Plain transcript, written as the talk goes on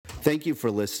Thank you for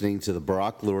listening to the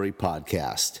Barak Lurie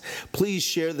podcast. Please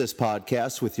share this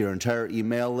podcast with your entire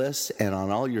email list and on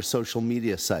all your social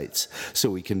media sites so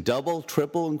we can double,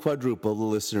 triple, and quadruple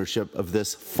the listenership of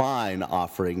this fine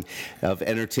offering of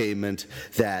entertainment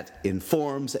that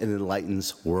informs and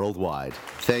enlightens worldwide.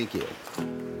 Thank you.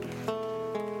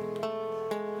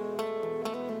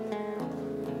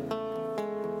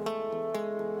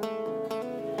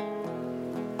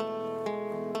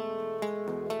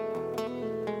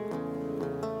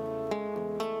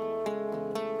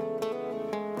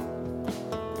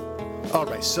 All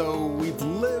right, so we've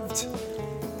lived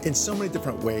in so many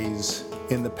different ways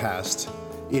in the past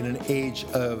in an age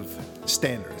of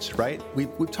standards, right?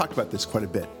 We've talked about this quite a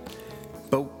bit.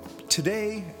 But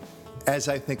today, as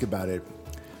I think about it,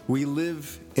 we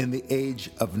live in the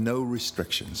age of no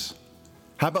restrictions.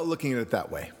 How about looking at it that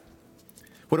way?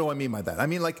 What do I mean by that? I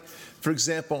mean, like, for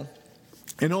example,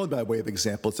 and only by way of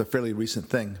example, it's a fairly recent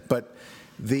thing, but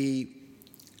a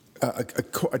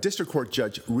district court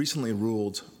judge recently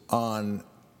ruled on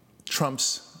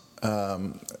Trump's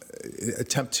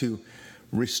attempt to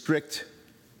restrict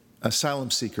asylum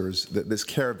seekers, this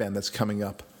caravan that's coming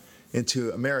up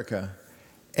into America.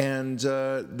 And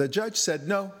the judge said,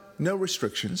 no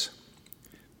restrictions.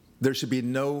 There should be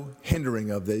no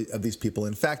hindering of these people.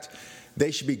 In fact, they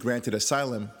should be granted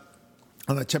asylum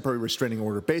on a temporary restraining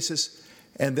order basis,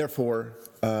 and therefore,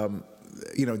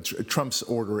 Trump's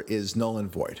order is null and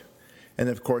void. And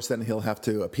of course, then he'll have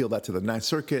to appeal that to the Ninth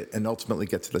Circuit and ultimately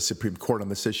get to the Supreme Court on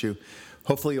this issue.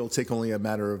 Hopefully, it'll take only a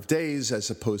matter of days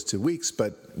as opposed to weeks,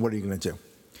 but what are you going to do?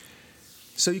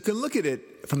 So you can look at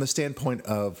it from the standpoint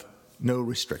of no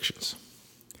restrictions.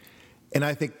 And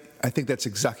I think that's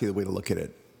exactly the way to look at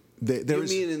it. You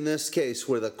mean in this case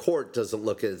where the court doesn't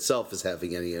look at itself as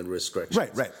having any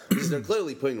restrictions? Right. Because they're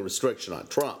clearly putting a restriction on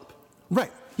Trump.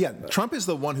 Right. Yeah, Trump is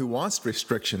the one who wants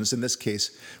restrictions, in this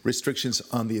case, restrictions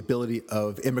on the ability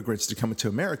of immigrants to come into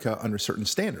America under certain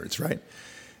standards, right?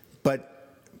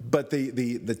 But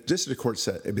the district court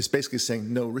said, it was basically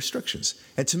saying no restrictions.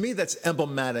 And to me, that's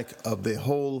emblematic of the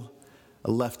whole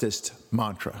leftist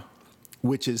mantra,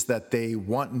 which is that they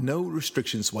want no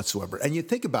restrictions whatsoever. And you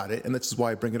think about it, and this is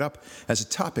why I bring it up as a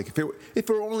topic. If it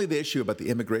were only the issue about the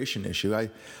immigration issue,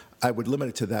 I would limit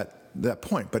it to that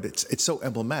point, but it's so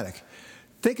emblematic.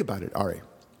 Think about it, Ari.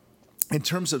 In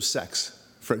terms of sex,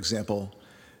 for example,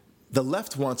 the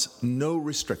left wants no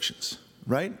restrictions,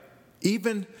 right?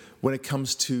 Even when it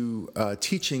comes to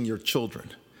teaching your children.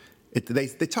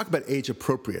 They talk about age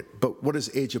appropriate, but what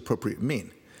does age appropriate mean?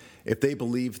 If they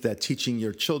believe that teaching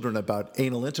your children about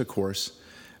anal intercourse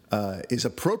is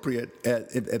appropriate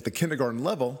at the kindergarten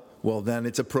level, well, then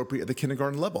it's appropriate at the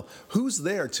kindergarten level. Who's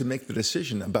there to make the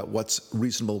decision about what's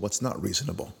reasonable, what's not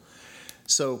reasonable?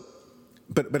 So,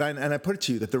 I put it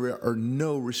to you that there are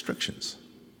no restrictions.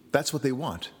 That's what they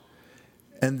want.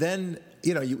 And then,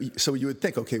 so you would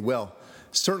think, okay, well,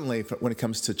 certainly when it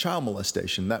comes to child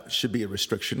molestation, that should be a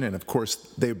restriction, and of course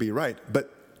they would be right. But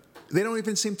they don't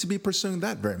even seem to be pursuing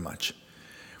that very much.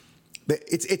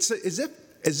 It's as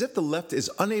if the left is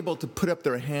unable to put up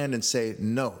their hand and say,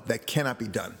 no, that cannot be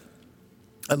done.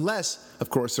 Unless, of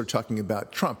course, they're talking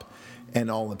about Trump and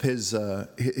all of his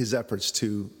efforts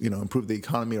to improve the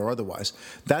economy or otherwise.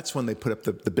 That's when they put up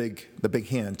the big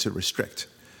hand to restrict.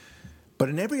 But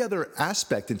in every other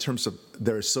aspect, in terms of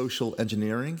their social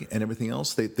engineering and everything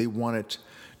else, they wanted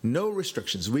no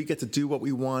restrictions. We get to do what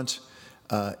we want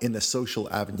in the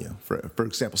social avenue, for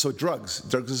example. So drugs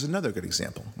is another good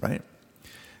example, right?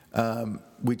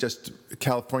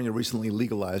 California recently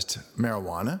legalized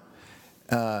marijuana.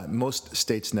 Most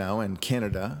states now and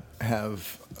Canada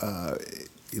have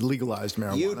legalized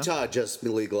marijuana. Utah just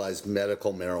legalized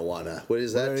medical marijuana. What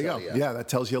does that tell you? Yeah, that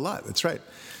tells you a lot. That's right.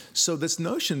 So this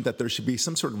notion that there should be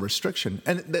some sort of restriction,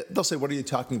 and they'll say, what are you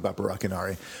talking about, Barak and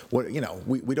Ari?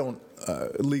 We don't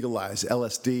legalize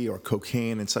LSD or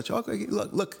cocaine and such. Okay,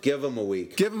 look. Give them a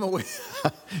week. Give them a week.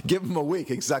 Give them a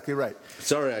week. Exactly right.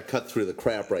 Sorry, I cut through the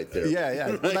crap right there.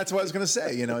 Yeah. Right? That's what I was going to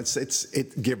say.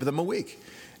 Give them a week.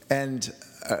 And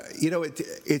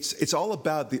it's all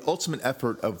about the ultimate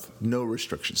effort of no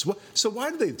restrictions. So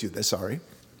why do they do this, Ari?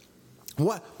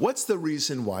 What's the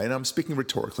reason why? And I'm speaking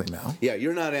rhetorically now. Yeah,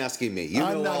 you're not asking me.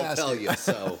 I'll tell you.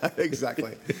 So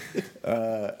exactly.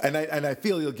 And I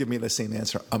feel you'll give me the same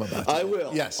answer I'm about to. I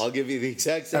will. Yes. I'll give you the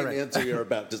exact same answer you're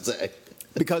about to say.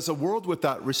 Because a world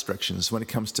without restrictions when it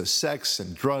comes to sex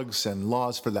and drugs and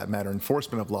laws, for that matter,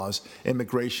 enforcement of laws,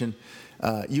 immigration,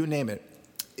 you name it,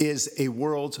 is a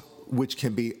world which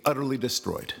can be utterly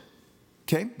destroyed.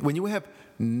 Okay? When you have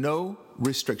no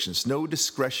restrictions, no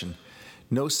discretion,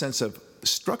 no sense of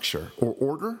structure or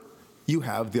order, you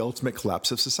have the ultimate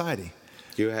collapse of society.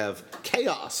 You have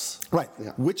chaos. Right.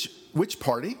 Yeah. Which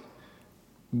party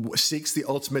seeks the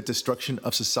ultimate destruction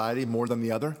of society more than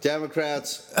the other?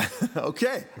 Democrats.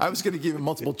 Okay. I was going to give you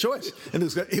multiple choice, and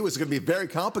it was going to be very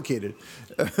complicated.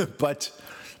 But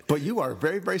you are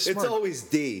very, very smart. It's always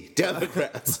D,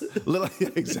 Democrats.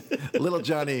 Little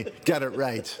Johnny got it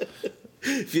right.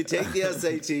 If you take the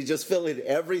SAT, just fill in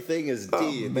everything as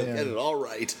D, and you'll get it all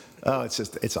right. Oh,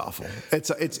 it's awful.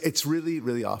 It's really,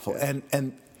 really awful. Yeah.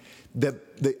 And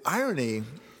the irony,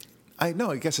 I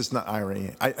guess it's not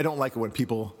irony. I don't like it when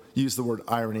people use the word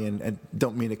irony and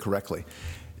don't mean it correctly.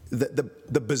 The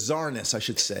bizarreness, I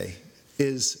should say,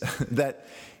 is that,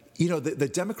 the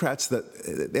Democrats,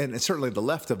 and certainly the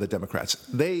left of the Democrats,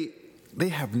 they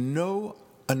have no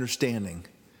understanding,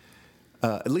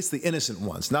 at least the innocent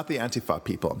ones, not the Antifa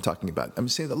people I'm talking about. I'm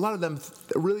saying that a lot of them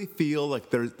really feel like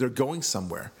they're going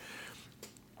somewhere.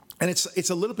 And it's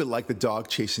a little bit like the dog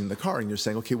chasing the car, and you're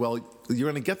saying, okay, well,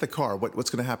 you're going to get the car. What's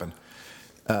going to happen?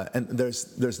 And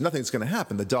there's nothing that's going to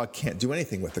happen. The dog can't do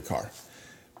anything with the car.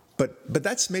 But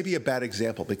that's maybe a bad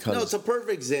example because... No, it's a perfect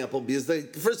example because,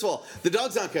 first of all, the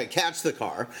dog's not going to catch the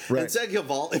car. Right. And second of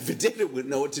all, if it did, it wouldn't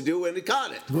know what to do when it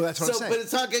caught it. Well, that's what I'm saying. But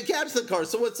it's not going to catch the car,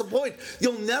 so what's the point?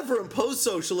 You'll never impose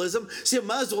socialism, so you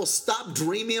might as well stop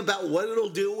dreaming about what it'll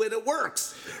do when it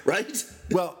works, right?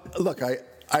 Well, look, I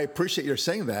appreciate your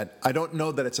saying that. I don't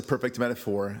know that it's a perfect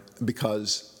metaphor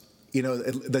because,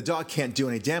 the dog can't do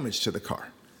any damage to the car.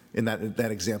 In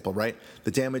that example, right?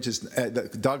 The damage is the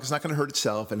dog is not going to hurt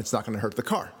itself, and it's not going to hurt the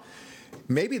car.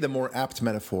 Maybe the more apt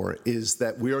metaphor is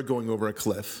that we are going over a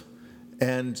cliff,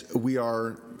 and we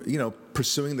are,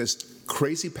 pursuing this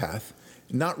crazy path,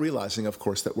 not realizing, of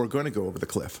course, that we're going to go over the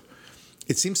cliff.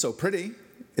 It seems so pretty.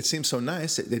 It seems so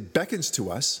nice. It beckons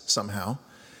to us somehow.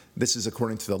 This is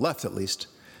according to the left, at least.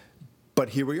 But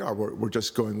here we are. We're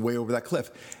just going way over that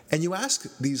cliff. And you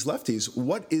ask these lefties,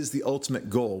 what is the ultimate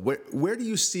goal? Where do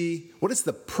you see, what is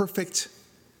the perfect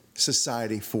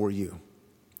society for you?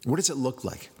 What does it look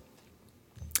like?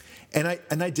 And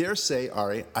I dare say,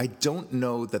 Ari, I don't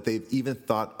know that they've even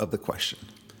thought of the question.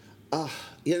 No.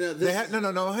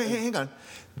 Hey, hang on.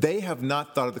 They have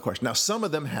not thought of the question. Now, some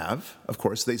of them have, of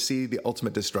course. They see the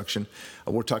ultimate destruction.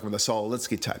 We're talking about the Saul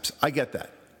Alinsky types. I get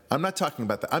that. I'm not talking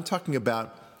about that. I'm talking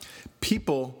about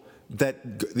people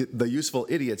the useful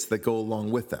idiots that go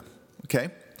along with them,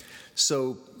 okay?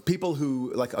 So people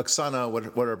who, like Oksana,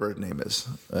 whatever her name is.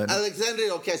 Alexandria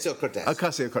Ocasio-Cortez.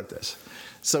 Ocasio-Cortez.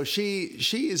 So she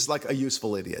is like a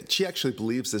useful idiot. She actually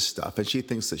believes this stuff, and she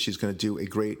thinks that she's going to do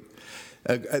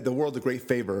the world a great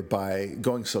favor by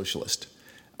going socialist.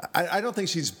 I don't think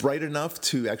she's bright enough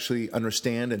to actually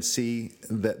understand and see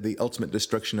that the ultimate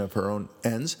destruction of her own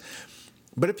ends.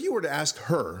 But if you were to ask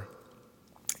her,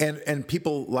 and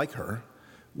people like her,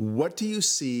 what do you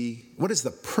see? What is the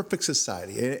perfect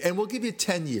society? And we'll give you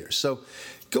 10 years. So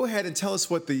go ahead and tell us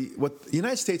what the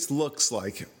United States looks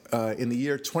like in the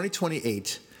year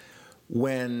 2028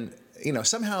 when,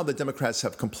 somehow the Democrats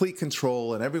have complete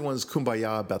control and everyone's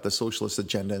kumbaya about the socialist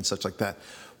agenda and such like that.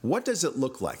 What does it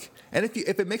look like? And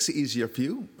if it makes it easier for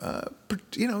you,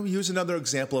 use another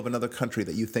example of another country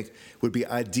that you think would be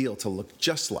ideal to look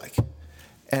just like.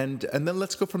 And then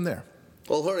let's go from there.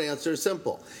 Well, her answer is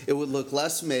simple. It would look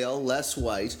less male, less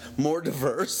white, more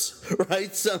diverse,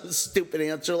 right? Some stupid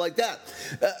answer like that.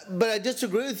 But I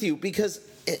disagree with you because,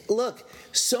 look,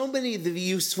 so many of the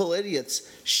useful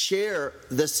idiots share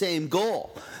the same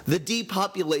goal, the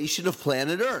depopulation of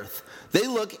planet Earth. They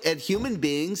look at human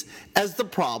beings as the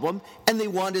problem, and they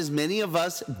want as many of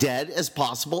us dead as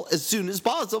possible as soon as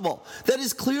possible. That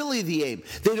is clearly the aim.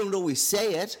 They don't always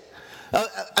say it.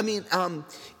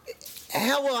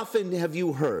 How often have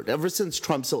you heard, ever since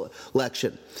Trump's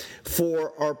election,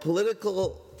 for our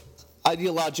political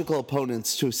ideological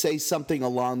opponents to say something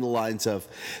along the lines of,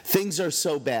 things are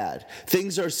so bad,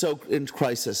 things are so in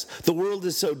crisis, the world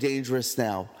is so dangerous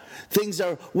now,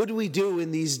 what do we do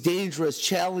in these dangerous,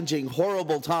 challenging,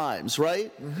 horrible times,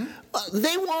 right? Mm-hmm.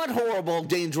 They want horrible,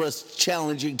 dangerous,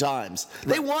 challenging times.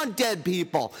 Right. They want dead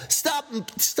people. Stop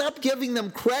giving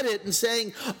them credit and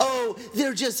saying, oh,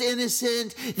 they're just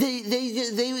innocent.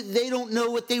 They don't know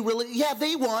what they really,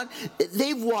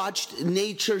 they've watched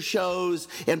nature shows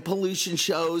and pollution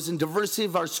shows and diversity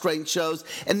of our strength shows,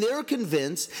 and they're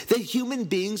convinced that human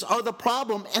beings are the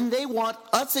problem, and they want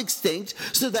us extinct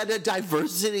so that a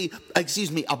biodiversity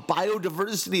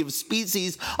of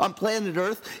species on planet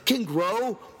Earth can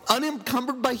grow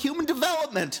unencumbered by human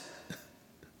development.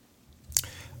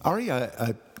 Ari,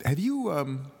 have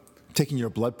you taken your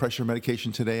blood pressure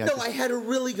medication today? No, I had a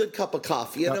really good cup of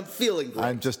coffee, and I'm feeling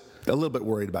great. a little bit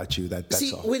worried about you. That's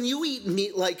See, all. when you eat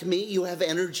meat like me, you have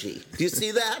energy. Do you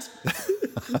see that?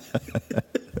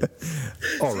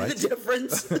 All see right. the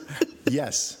difference?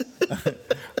 Yes.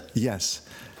 Yes.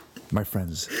 My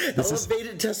friends,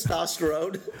 Elevated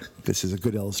testosterone. this is a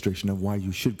good illustration of why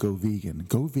you should go vegan.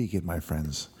 Go vegan, my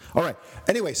friends. All right.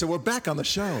 Anyway, so we're back on the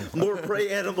show. More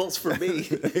prey animals for me.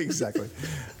 Exactly.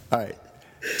 All right.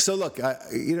 So look,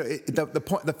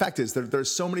 the fact is there's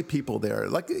so many people there,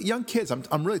 like young kids.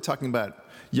 I'm really talking about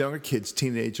younger kids,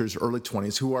 teenagers, early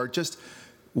 20s, who are just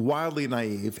wildly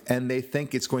naive, and they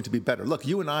think it's going to be better. Look,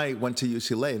 you and I went to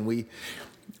UCLA, and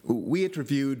we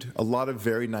interviewed a lot of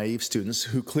very naive students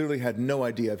who clearly had no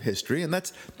idea of history, and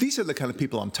these are the kind of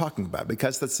people I'm talking about,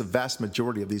 because that's the vast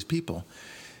majority of these people.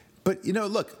 But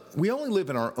look, we only live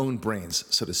in our own brains,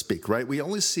 so to speak, right? We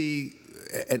only see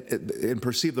and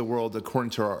perceive the world according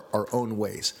to our own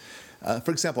ways.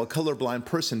 For example, a colorblind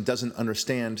person doesn't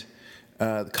understand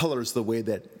colors the way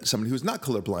that somebody who's not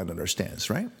colorblind understands,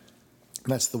 right?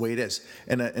 That's the way it is.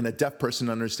 And a deaf person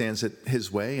understands it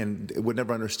his way and would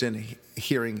never understand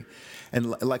hearing, and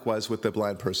likewise with the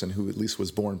blind person who at least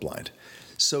was born blind.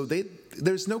 So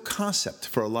there's no concept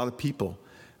for a lot of people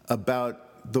about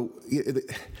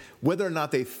whether or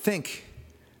not they think.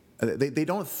 They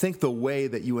don't think the way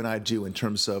that you and I do in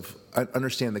terms of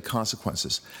understanding the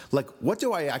consequences. Like, what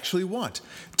do I actually want?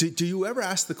 Do you ever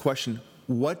ask the question,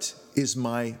 what is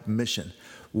my mission?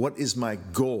 What is my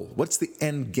goal? What's the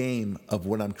end game of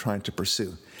what I'm trying to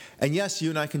pursue? And yes,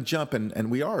 you and I can jump, and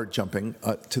we are jumping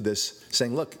to this,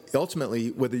 saying, look,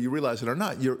 ultimately, whether you realize it or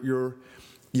not, you're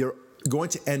going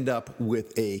to end up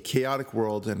with a chaotic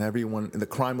world, and the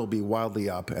crime will be wildly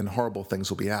up, and horrible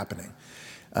things will be happening.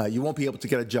 You won't be able to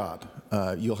get a job.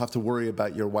 You'll have to worry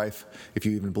about your wife, if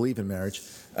you even believe in marriage,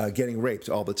 getting raped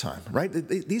all the time, right?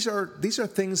 These are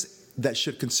things that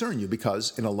should concern you,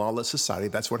 because in a lawless society,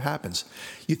 that's what happens.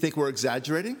 You think we're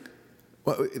exaggerating?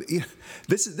 Well,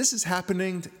 this is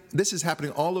happening. This is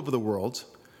happening all over the world,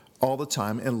 all the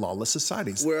time in lawless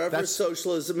societies. Wherever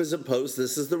socialism is imposed,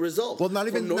 this is the result. Well, not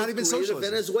even socialism. To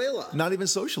Venezuela. Not even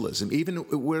socialism. Even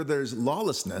where there's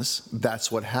lawlessness, that's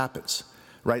what happens,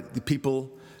 right? The people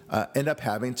end up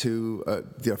having to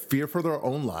fear for their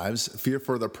own lives, fear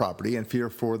for their property, and fear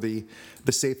for the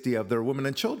safety of their women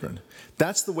and children.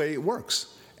 That's the way it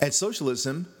works. And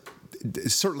socialism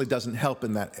certainly doesn't help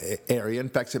in that area. In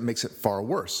fact, it makes it far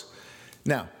worse.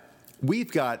 Now,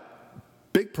 we've got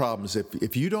big problems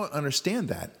if you don't understand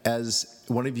that as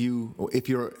one of you, if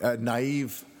you're a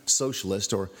naive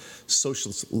socialist or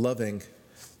socialist-loving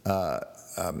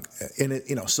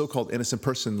so-called innocent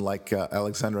person like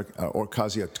Alexandra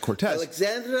Ocasio-Cortez.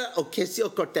 Alexandra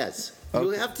Ocasio-Cortez. You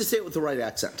have to say it with the right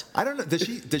accent. I don't know.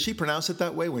 Does she pronounce it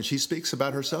that way when she speaks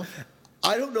about herself?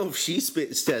 I don't know if she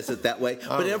says it that way,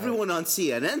 but everyone on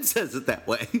CNN says it that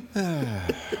way.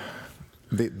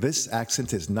 This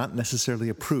accent is not necessarily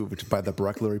approved by the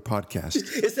Barack Lurie podcast.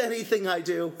 Is that anything I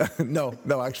do? No,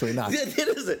 actually not. It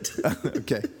isn't.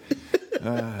 Okay.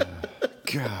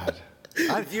 God.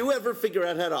 If you ever figure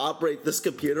out how to operate this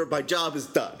computer, my job is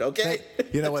done, okay?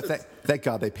 You know what? Thank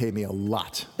God they pay me a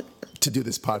lot to do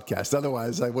this podcast.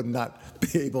 Otherwise, I would not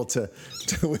be able to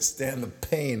withstand the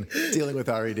pain dealing with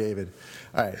Ari David.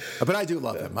 All right. But I do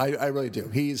love him. I really do.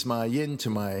 He's my he's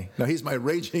my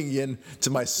raging yin to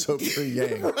my sober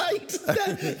yang. Right.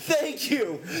 Thank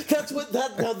you.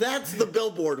 Now that's the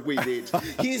billboard we need.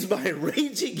 He's my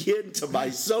raging yin to my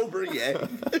sober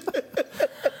yang.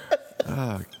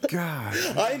 Oh God!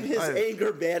 I'm his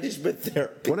anger management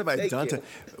therapist. What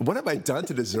have I done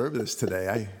to deserve this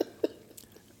today?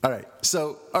 All right.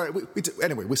 So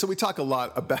we talk a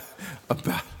lot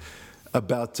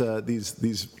about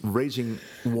these raging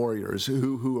warriors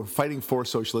who are fighting for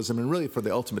socialism and really for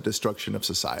the ultimate destruction of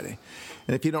society.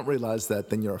 And if you don't realize that,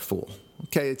 then you're a fool.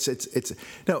 Okay.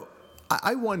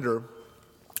 I wonder.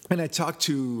 And I talk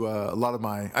to a lot of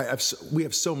we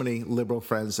have so many liberal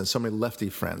friends and so many lefty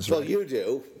friends. Right? Well, you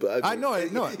do. I know.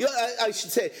 I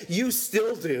should say, you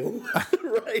still do,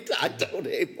 right? I don't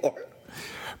anymore.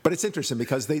 But it's interesting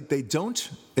because they don't,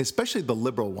 especially the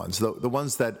liberal ones, the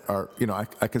ones that are,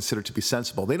 I consider to be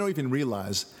sensible, they don't even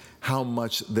realize how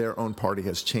much their own party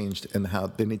has changed and how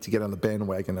they need to get on the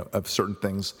bandwagon of certain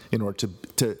things in order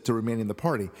to remain in the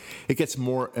party. It gets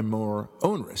more and more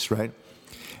onerous, right?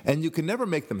 And you can never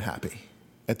make them happy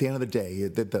at the end of the day,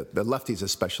 the lefties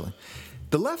especially.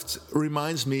 The left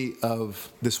reminds me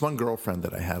of this one girlfriend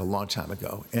that I had a long time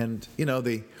ago. And,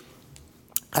 the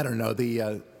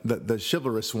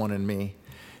chivalrous one in me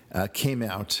came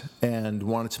out and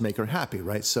wanted to make her happy,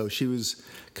 right? So she was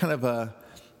kind of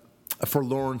a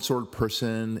forlorn sort of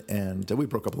person, and we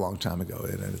broke up a long time ago,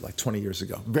 like 20 years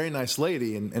ago. Very nice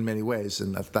lady in many ways,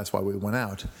 and that's why we went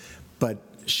out. But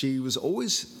she was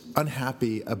always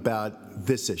unhappy about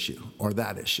this issue or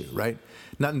that issue, right?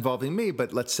 Not involving me,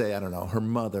 but let's say, I don't know, her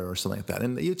mother or something like that.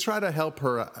 And you try to help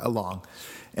her along.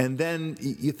 And then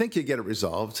you think you get it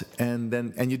resolved, and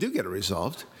you do get it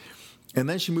resolved. And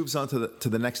then she moves on to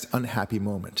the next unhappy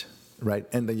moment, right?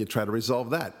 And then you try to resolve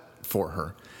that for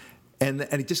her. And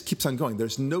it just keeps on going.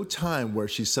 There's no time where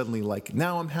she's suddenly like,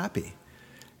 now I'm happy.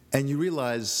 And you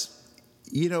realize,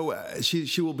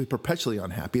 she will be perpetually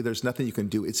unhappy. There's nothing you can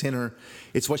do. It's in her.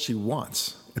 It's what she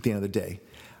wants at the end of the day.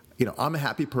 I'm a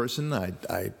happy person.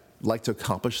 I like to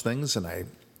accomplish things, and I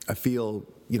feel,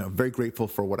 very grateful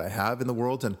for what I have in the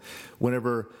world. And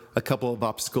whenever a couple of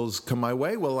obstacles come my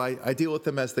way, well, I deal with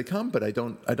them as they come, but it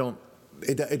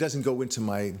doesn't go into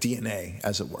my DNA,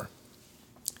 as it were.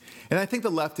 And I think the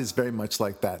left is very much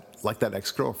like that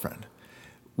ex-girlfriend,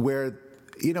 where,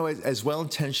 as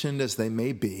well-intentioned as they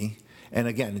may be, and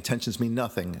again, intentions mean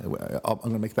nothing. I'm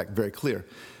going to make that very clear.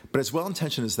 But as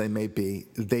well-intentioned as they may be,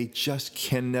 they just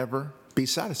can never be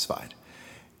satisfied.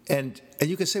 And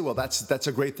you can say, well, that's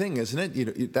a great thing, isn't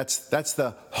it? That's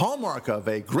the hallmark of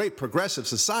a great progressive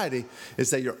society, is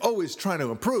that you're always trying to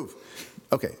improve.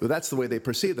 Okay, well, that's the way they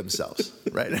perceive themselves,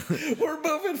 right? We're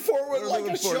moving forward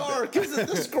like a shark. Isn't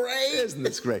this great? Isn't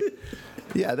this great?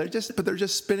 Yeah, they're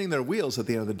just spinning their wheels at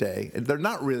the end of the day. They're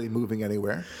not really moving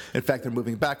anywhere. In fact, they're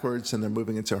moving backwards, and they're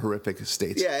moving into horrific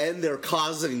states. Yeah, and they're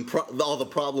causing all the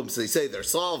problems they say they're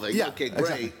solving. Yeah, okay, great.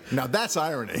 Exactly. Now that's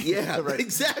irony. Yeah, right.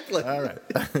 Exactly. All right.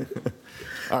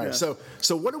 All right. Yeah.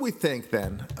 So what do we think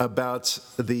then about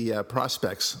the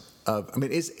prospects of? I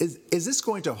mean, is this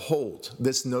going to hold,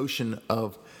 this notion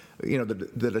of,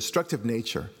 the destructive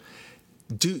nature?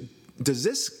 Does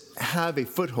this have a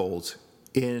foothold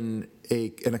in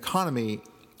an economy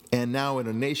and now in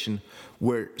a nation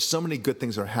where so many good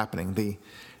things are happening?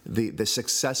 The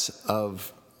success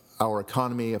of our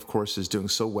economy, of course, is doing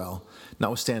so well,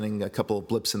 notwithstanding a couple of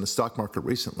blips in the stock market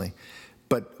recently.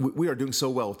 But we are doing so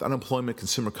well with unemployment,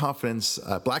 consumer confidence,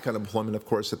 black unemployment, of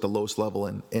course, at the lowest level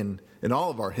in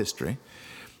all of our history.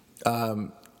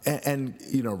 And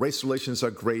race relations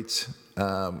are great,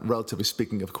 relatively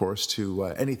speaking, of course, to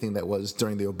anything that was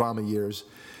during the Obama years.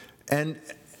 And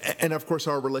of course,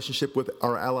 our relationship with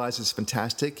our allies is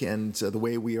fantastic, and the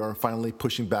way we are finally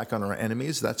pushing back on our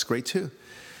enemies, that's great too.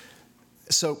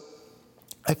 So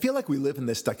I feel like we live in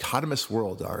this dichotomous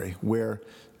world, Ari, where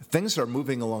things are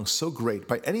moving along so great.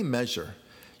 By any measure,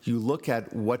 you look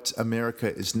at what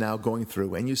America is now going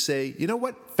through, and you say, you know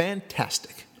what?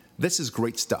 Fantastic. This is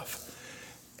great stuff.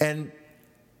 And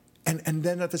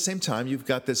then at the same time, you've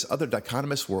got this other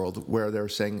dichotomous world where they're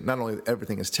saying not only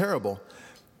everything is terrible,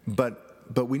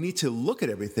 but we need to look at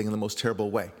everything in the most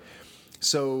terrible way.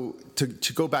 So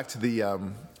to go back to the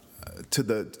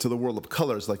world of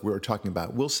colors, like we were talking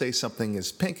about, we'll say something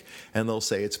is pink, and they'll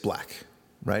say it's black,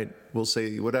 right? We'll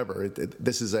say whatever.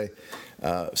 This is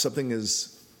something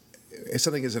is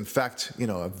in fact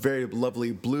a very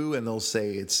lovely blue, and they'll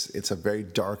say it's a very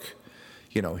dark,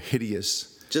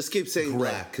 hideous. Just keep saying gray.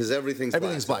 Black, because everything's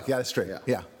black. Yeah, that's straight.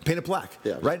 Yeah. Paint it black.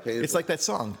 Yeah, right? It's like that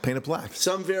song, Paint It Black.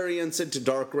 Some variants into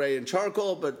dark gray and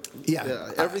charcoal, but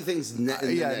everything's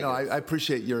negative. No, I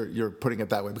appreciate your putting it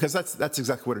that way, because that's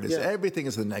exactly what it is. Yeah. Everything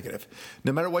is the negative.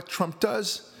 No matter what Trump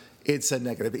does, it's a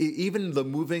negative. Even the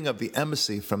moving of the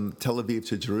embassy from Tel Aviv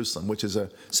to Jerusalem, which is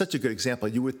such a good example.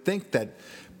 You would think that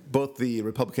both the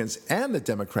Republicans and the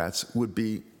Democrats would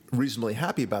be reasonably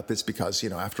happy about this because,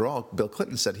 after all, Bill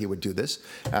Clinton said he would do this.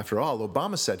 After all,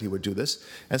 Obama said he would do this.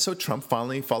 And so Trump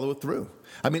finally followed through.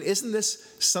 I mean, isn't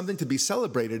this something to be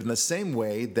celebrated in the same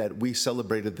way that we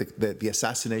celebrated the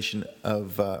assassination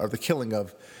of, or the killing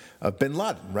of bin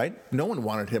Laden, right? No one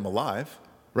wanted him alive,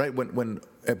 right? But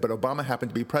Obama happened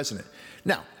to be president.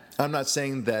 Now, I'm not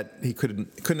saying that he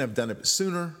couldn't have done it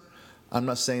sooner. I'm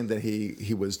not saying that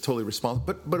he was totally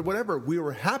responsible. But whatever, we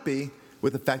were happy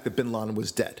with the fact that bin Laden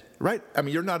was dead, right? I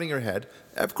mean, you're nodding your head.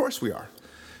 Of course we are.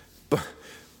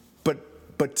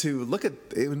 But to look at,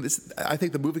 I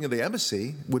think the moving of the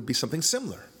embassy would be something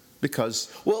similar,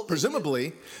 because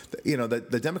presumably,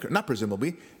 the Democrat, not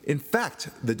presumably, in fact,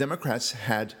 the Democrats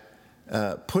had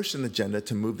pushed an agenda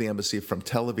to move the embassy from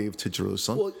Tel Aviv to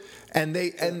Jerusalem, and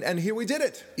here we did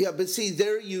it. Yeah, but see,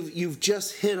 there you've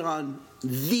just hit on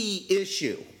the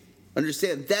issue.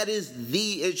 Understand, that is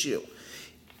the issue.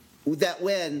 That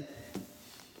when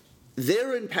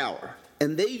they're in power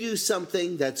and they do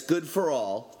something that's good for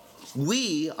all,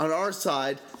 we, on our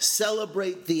side,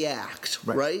 celebrate the act,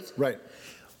 right? Right.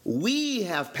 We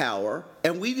have power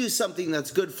and we do something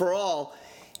that's good for all,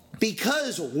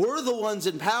 because we're the ones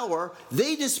in power,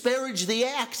 they disparage the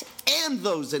acts and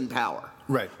those in power.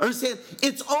 Right. Understand?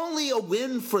 It's only a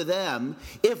win for them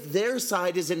if their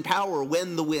side is in power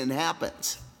when the win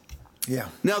happens. Yeah.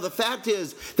 Now, the fact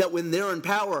is that when they're in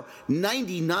power,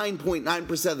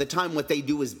 99.9% of the time what they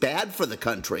do is bad for the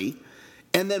country.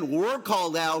 And then we're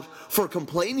called out for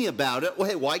complaining about it. Well,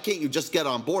 hey, why can't you just get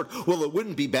on board? Well, it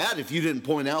wouldn't be bad if you didn't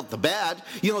point out the bad.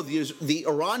 You know, the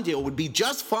Iran deal would be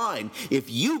just fine if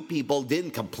you people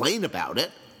didn't complain about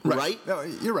it. Right? No,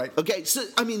 you're right. Okay, so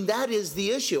I mean that is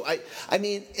the issue. I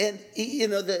mean, and you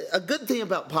know, a good thing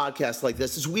about podcasts like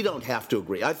this is we don't have to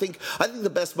agree. I think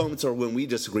the best moments are when we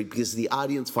disagree because the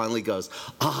audience finally goes,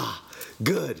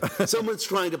 good. Someone's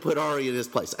trying to put Ari in his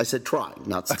place. I said trying,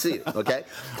 not succeeding. Okay.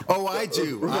 Oh, I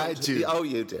do. I do. Oh,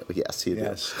 you do. Yes, you do.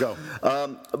 Yes. Go.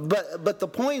 But the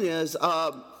point is,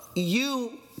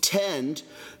 you tend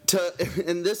to,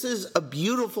 and this is a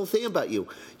beautiful thing about you,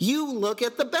 you look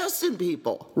at the best in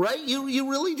people, right? You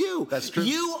really do. That's true.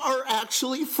 You are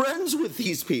actually friends with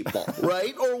these people,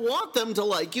 right? Or want them to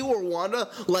like you or want to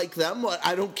like them.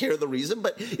 I don't care the reason,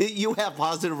 but you have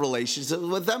positive relationships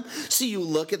with them. So you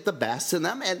look at the best in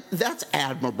them, and that's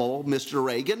admirable, Mr.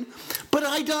 Reagan. But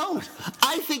I don't.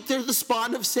 I think they're the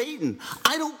spawn of Satan.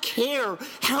 I don't care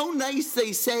how nice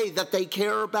they say that they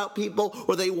care about people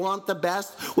or they want the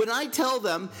best. When I tell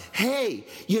them, hey,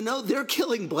 you know, they're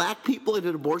killing black people in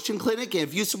an abortion clinic, and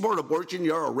if you support abortion,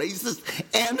 you're a racist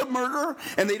and a murderer,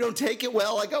 and they don't take it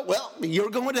well, I go, well, you're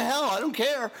going to hell. I don't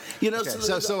care. You know, okay,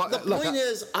 so the point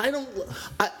is,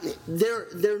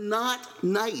 they're not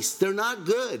nice. They're not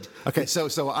good. Okay,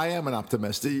 so I am an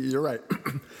optimist. You're right.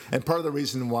 And part of the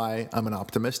reason why I'm an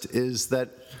optimist is that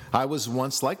I was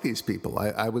once like these people.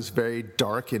 I was very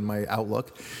dark in my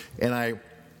outlook, and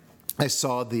I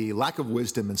saw the lack of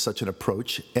wisdom in such an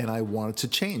approach, and I wanted to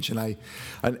change. And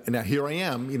now here I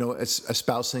am, you know,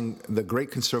 espousing the great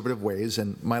conservative ways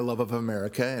and my love of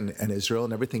America and Israel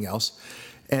and everything else.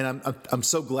 And I'm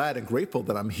so glad and grateful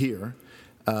that I'm here.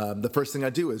 The first thing I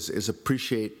do is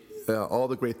appreciate all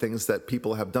the great things that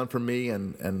people have done for me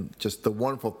and just the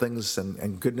wonderful things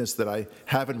and goodness that I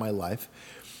have in my life.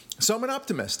 So I'm an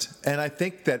optimist, and I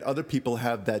think that other people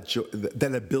have that joy,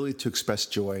 that ability to express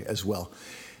joy as well.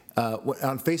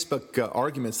 On Facebook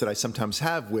arguments that I sometimes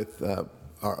have with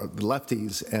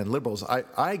lefties and liberals,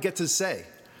 I get to say,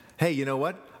 hey, you know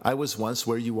what? I was once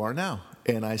where you are now,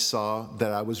 and I saw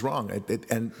that I was wrong.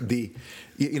 That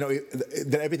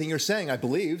everything you're saying, I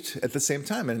believed at the same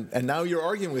time, and now you're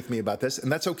arguing with me about this,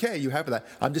 and that's okay. You have that.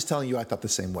 I'm just telling you I thought the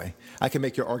same way. I can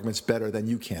make your arguments better than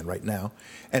you can right now.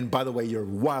 And by the way, you're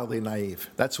wildly naive.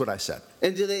 That's what I said.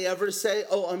 And do they ever say,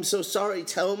 oh, I'm so sorry,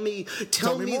 tell me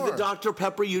the Dr.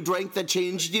 Pepper you drank that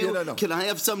changed you? No. Can I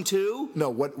have some too?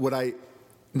 No,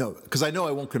 because I know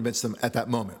I won't convince them at that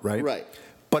moment, right? Right.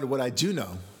 But what I do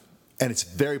know, and it's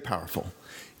very powerful,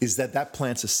 is that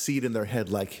plants a seed in their head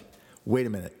like, wait a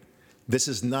minute, this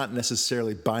is not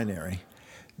necessarily binary.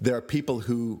 There are people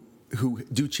who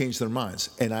do change their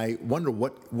minds, and I wonder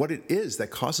what it is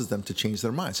that causes them to change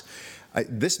their minds.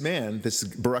 This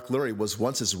Barak Lurie, was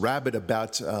once as rabid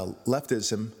about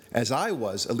leftism as I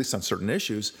was, at least on certain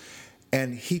issues,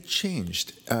 and he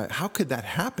changed. How could that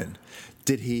happen?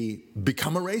 Did he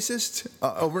become a racist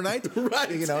overnight?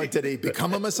 Right. You know, did he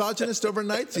become a misogynist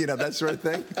overnight? You know, that sort of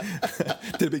thing.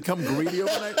 Did he become greedy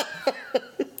overnight?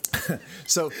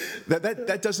 So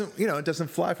that doesn't, you know, it doesn't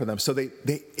fly for them. So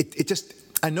it just,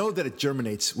 I know that it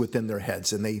germinates within their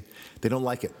heads, and they don't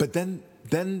like it. But then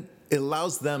it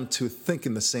allows them to think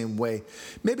in the same way.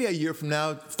 Maybe a year from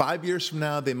now, 5 years from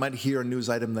now, they might hear a news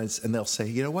item and they'll say,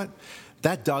 you know what,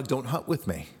 that dog don't hunt with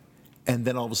me. And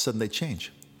then all of a sudden they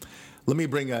change. Let me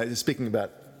bring, speaking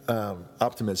about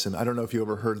optimism, I don't know if you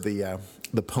ever heard the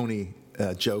pony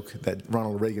joke that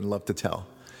Ronald Reagan loved to tell.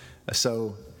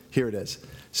 So here it is.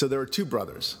 So there were two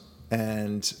brothers,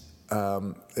 and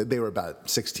they were about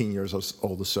 16 years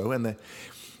old or so, and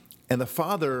the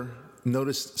father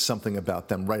noticed something about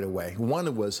them right away.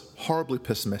 One was horribly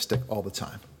pessimistic all the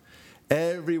time.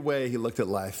 Every way he looked at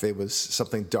life, it was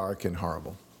something dark and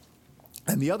horrible.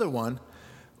 And the other one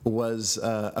was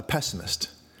a pessimist.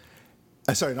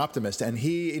 An optimist, and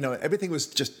he, you know, everything was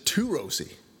just too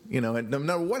rosy, you know, and no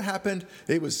matter what happened,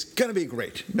 it was going to be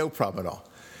great, no problem at all.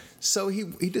 So he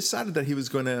decided that he was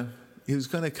going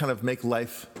to kind of make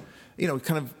life, you know,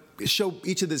 kind of show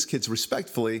each of his kids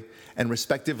respectfully and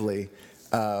respectively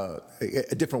a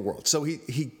different world. So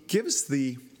he gives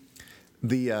the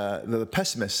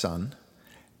pessimist son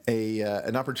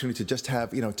an opportunity to just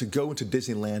have, you know, to go into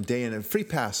Disneyland day in and free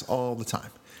pass all the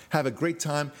time. Have a great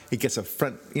time. He gets a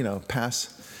front, you know,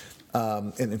 pass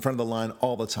in front of the line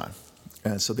all the time.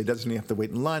 And so he doesn't even have to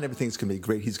wait in line. Everything's going to be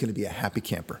great. He's going to be a happy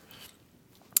camper.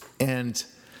 And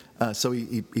so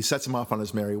he sets him off on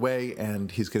his merry way,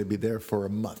 and he's going to be there for a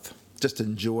month. Just to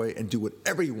enjoy and do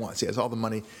whatever he wants. He has all the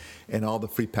money and all the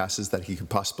free passes that he could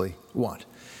possibly want.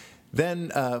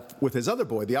 Then with his other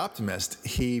boy, the optimist,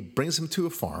 he brings him to a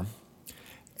farm,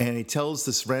 and he tells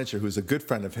this rancher, who's a good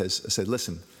friend of his, said,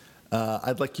 listen,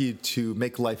 I'd like you to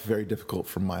make life very difficult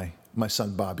for my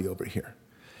son Bobby over here.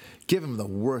 Give him the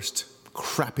worst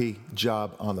crappy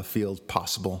job on the field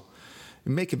possible.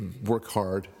 Make him work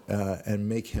hard and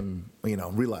make him,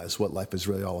 realize what life is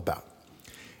really all about.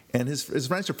 And his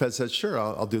rancher friend said, sure,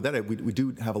 I'll do that. We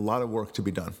do have a lot of work to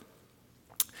be done.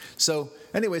 So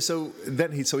anyway,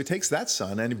 then he takes that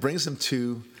son and he brings him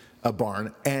to a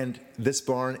barn, and this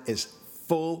barn is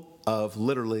full of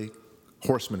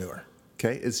horse manure.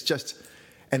 Okay,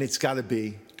 it's got to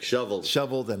be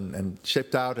shoveled and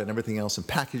shipped out and everything else and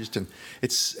packaged, and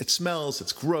it smells,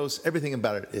 it's gross, everything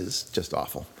about it is just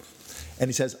awful. And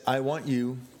he says, I want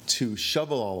you to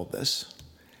shovel all of this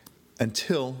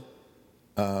until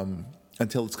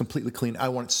it's completely clean. I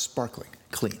want it sparkling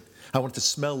clean. I want it to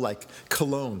smell like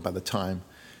cologne by the time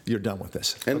you're done with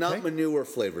this. And not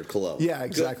manure-flavored cologne. Yeah,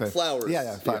 exactly. Good flowers.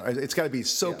 Yeah. It's got to be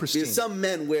so pristine. Because some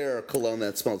men wear cologne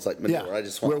that smells like manure. Yeah. I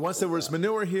just want once there was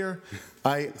manure here,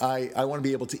 I want to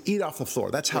be able to eat off the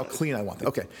floor. That's how clean I want it.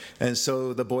 Okay. And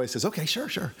so the boy says, okay,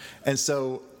 sure. And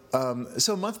so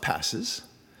a month passes,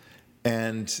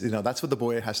 and that's what the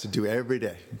boy has to do every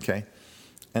day. Okay.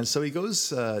 And so he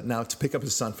goes now to pick up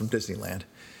his son from Disneyland,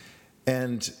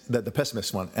 and the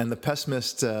pessimist one. And the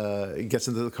pessimist gets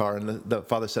into the car, and the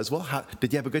father says, well,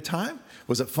 did you have a good time?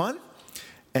 Was it fun?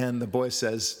 And the boy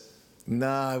says,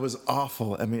 nah, it was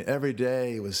awful. I mean, every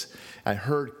day I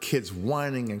heard kids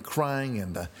whining and crying,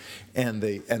 and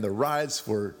the rides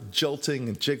were jolting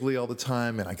and jiggly all the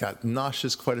time, and I got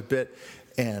nauseous quite a bit.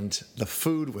 And the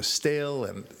food was stale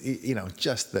and,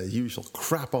 just the usual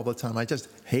crap all the time. I just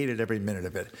hated every minute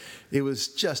of it. It was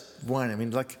just whining. I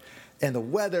mean, and the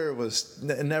weather was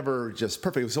never just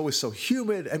perfect. It was always so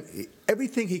humid. I mean,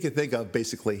 everything he could think of,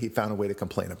 basically, he found a way to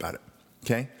complain about it.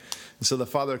 Okay? And so the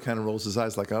father kind of rolls his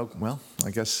eyes like, oh, well,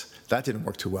 I guess that didn't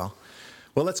work too well.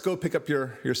 Well, let's go pick up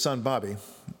your son, Bobby,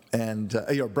 and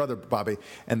your brother, Bobby.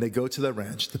 And they go to the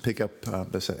ranch to pick up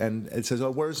this. And it says,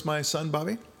 oh, where's my son,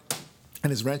 Bobby? And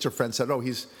his rancher friend said, oh,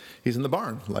 he's in the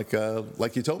barn, like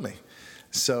you told me.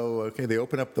 So, okay, they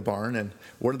open up the barn, and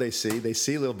what do they see? They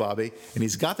see little Bobby, and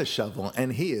he's got the shovel,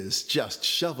 and he is just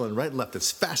shoveling right and left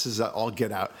as fast as all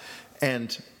get out.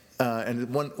 And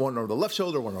one over the left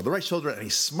shoulder, one over the right shoulder, and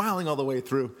he's smiling all the way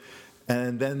through.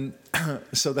 And then,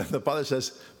 so then the father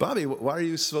says, Bobby, why are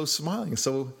you so smiling,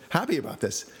 so happy about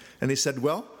this? And he said,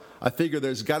 well, I figure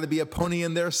there's got to be a pony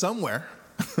in there somewhere.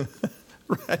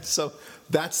 Right? So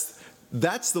that's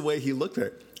the way he looked at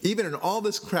it. Even in all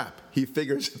this crap, he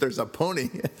figures there's a pony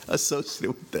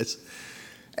associated with this.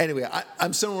 Anyway,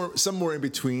 I'm somewhere in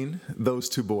between those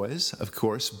two boys, of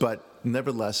course, but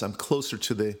nevertheless, I'm closer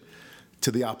to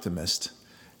the optimist.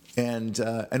 And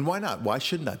why not? Why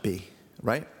shouldn't I be,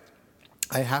 right?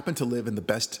 I happen to live in the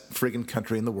best friggin'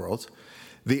 country in the world.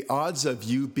 The odds of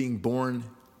you being born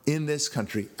in this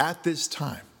country at this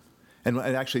time, and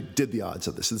I actually did the odds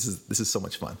of this. This is so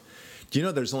much fun. Do you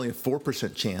know there's only a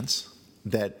 4% chance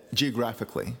that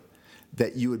geographically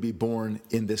that you would be born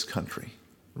in this country,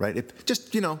 right? If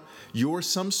just, you're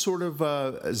some sort of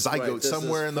zygote right,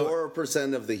 somewhere in the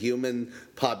 4% of the human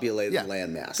populated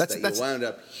landmass that you wound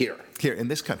up here in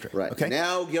this country. Right. Okay.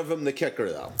 Now give them the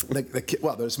kicker though.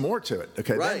 Well, there's more to it.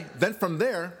 Okay. Right. Then from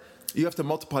there, you have to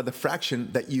multiply the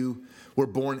fraction that you were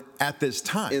born at this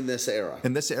time. In this era.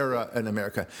 In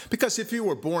America. Because if you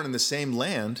were born in the same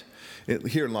land,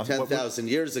 here in 10,000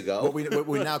 years ago. What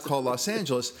we now call Los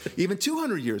Angeles, even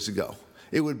 200 years ago,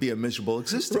 it would be a miserable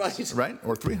existence. Right?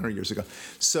 Or 300 years ago.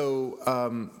 So,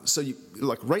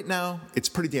 right now, it's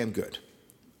pretty damn good.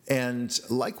 And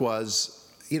likewise,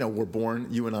 we're born,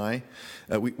 you and I,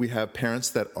 we have parents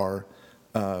that are,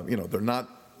 they're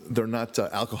not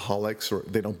alcoholics, or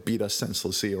they don't beat us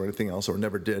senselessly or anything else, or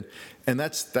never did, and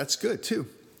that's good too.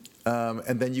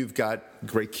 And then you've got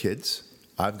great kids.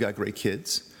 I've got great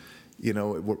kids.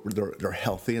 They're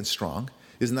healthy and strong.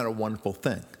 Isn't that a wonderful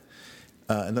thing?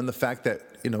 And then the fact that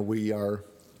we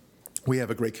have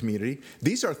a great community.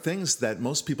 These are things that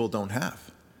most people don't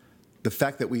have. The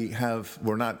fact that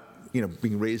we're not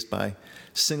being raised by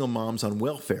single moms on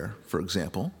welfare, for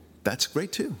example. That's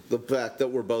great too. The fact that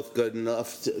we're both good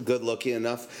looking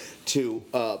enough to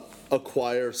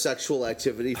acquire sexual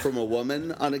activity from a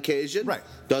woman on occasion, right,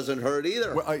 doesn't hurt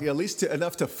either. Well, at least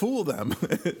enough to fool them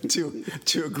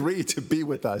to agree to be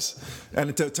with us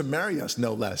and to marry us,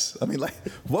 no less. I mean, like,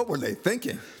 what were they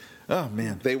thinking? Oh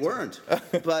man, they weren't.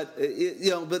 But but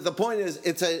the point is,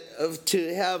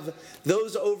 to have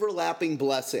those overlapping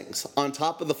blessings on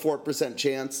top of the 4%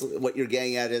 chance. What you're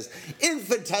getting at is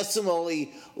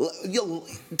infinitesimally.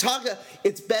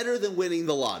 It's better than winning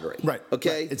the lottery. Right.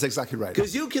 Okay. Right. It's exactly right.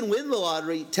 Because you can win the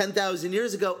lottery 10,000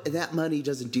 years ago, and that money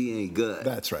doesn't do you any good.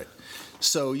 That's right.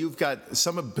 So you've got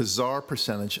some bizarre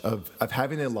percentage of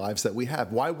having the lives that we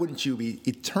have. Why wouldn't you be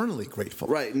eternally grateful?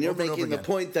 Right, and you're making the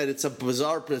point that it's a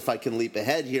bizarre, if I can leap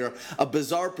ahead here, a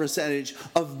bizarre percentage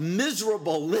of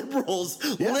miserable liberals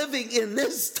living in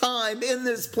this time, in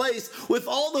this place, with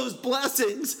all those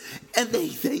blessings, and they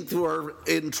think we're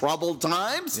in troubled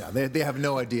times? Yeah, they have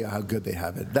no idea how good they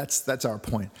have it. That's our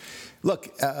point.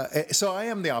 Look, so I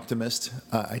am the optimist.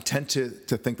 I tend to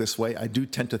think this way. I do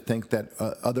tend to think that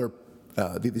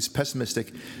these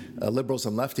pessimistic liberals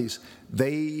and lefties,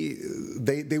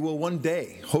 they will one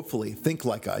day, hopefully, think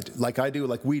like I do,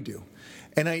 like we do.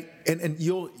 And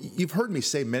you've heard me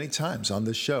say many times on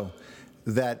this show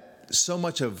that so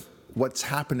much of what's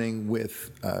happening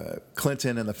with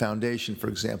Clinton and the foundation, for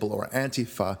example, or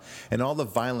Antifa, and all the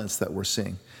violence that we're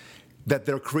seeing, that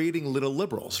they're creating little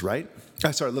liberals, right?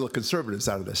 Little conservatives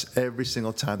out of this every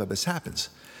single time that this happens.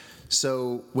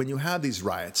 So when you have these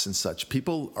riots and such,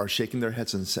 people are shaking their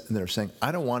heads and they're saying,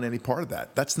 I don't want any part of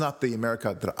that. That's not the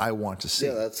America that I want to see.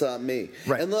 Yeah, that's not me.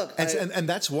 Right. And look, and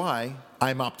that's why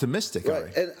I'm optimistic.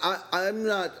 Right. And I'm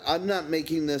not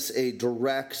making this a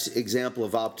direct example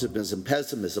of optimism,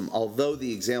 pessimism, although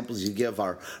the examples you give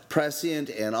are prescient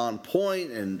and on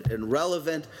point and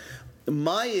relevant.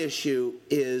 My issue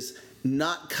is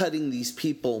not cutting these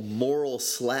people moral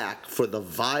slack for the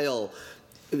vile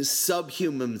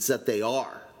subhumans that they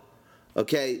are.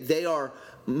 Okay, they are.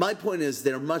 My point is,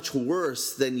 they're much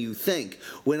worse than you think.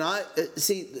 When I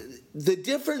see the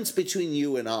difference between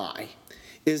you and I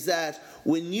is that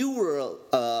when you were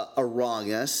a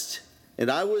wrongist,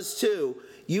 and I was too,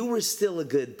 you were still a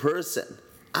good person.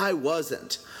 I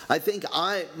wasn't. I think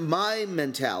my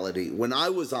mentality when I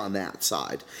was on that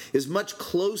side is much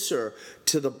closer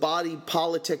to the body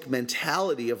politic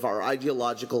mentality of our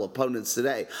ideological opponents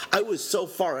today. I was so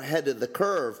far ahead of the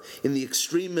curve in the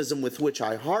extremism with which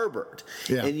I harbored.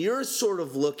 Yeah. And you're sort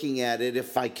of looking at it,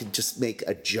 if I could just make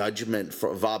a judgment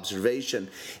of observation,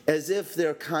 as if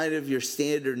they're kind of your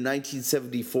standard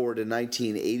 1974 to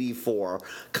 1984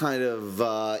 kind of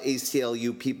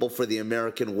ACLU people for the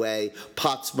American way,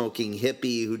 pot-smoking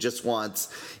hippie who just wants,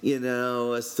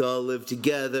 us to all live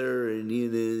together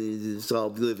and, let's all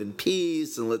live in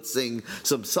peace and let's sing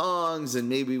some songs and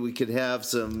maybe we could have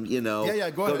some,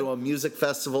 go to a music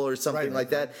festival or something like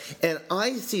that. And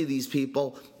I see these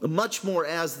people much more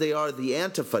as they are the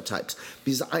Antifa types,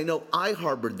 because I know I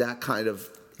harbored that kind of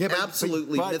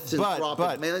absolutely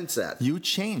misanthropic mindset. You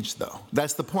changed, though.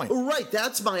 That's the point. Right.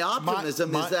 That's my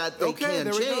optimism, is that they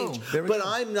can change. But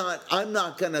I'm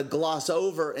not going to gloss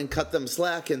over and cut them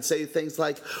slack and say things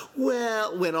like,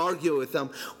 when argue with them,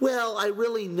 I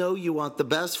really know you want the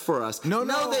best for us. No,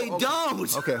 they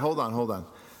don't. Okay, hold on.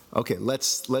 Okay,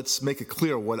 let's make it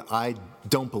clear what I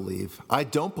don't believe. I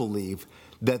don't believe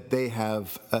that they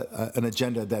have an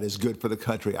agenda that is good for the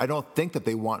country. I don't think that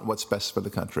they want what's best for the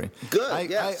country.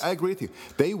 Good, yes. I agree with you.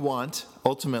 They want,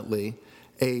 ultimately,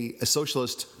 a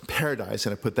socialist paradise,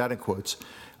 and I put that in quotes,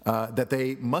 that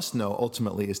they must know,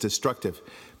 ultimately, is destructive.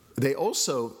 They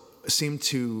also seem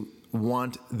to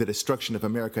want the destruction of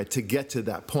America to get to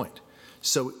that point.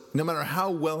 So no matter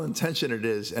how well-intentioned it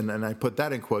is, and I put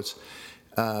that in quotes,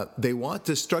 they want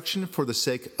destruction for the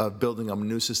sake of building a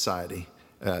new society.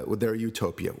 With their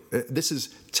utopia. This is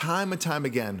time and time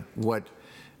again what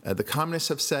the communists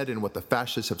have said and what the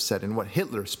fascists have said and what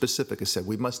Hitler specifically said.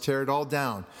 We must tear it all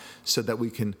down so that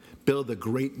we can build a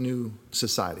great new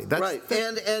society. Right.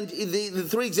 And the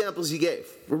three examples you gave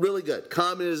were really good.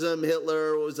 Communism,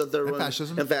 Hitler, what was the third one?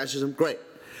 Fascism. And fascism. Great.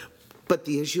 But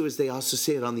the issue is they also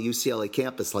say it on the UCLA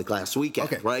campus like last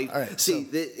weekend, right? All right. See,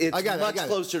 it's much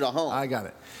closer to home. I got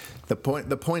it. The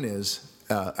point is,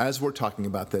 as we're talking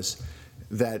about this,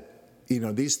 that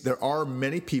there are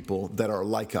many people that are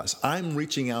like us. I'm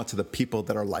reaching out to the people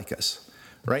that are like us,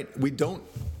 right? We don't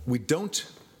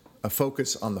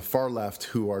focus on the far left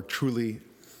who are truly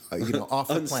off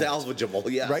the planet.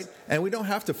 Unsalvageable, yes. Right? And we don't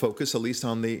have to focus, at least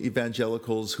on the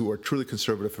evangelicals who are truly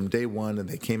conservative from day one, and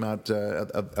they came out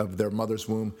of their mother's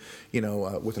womb,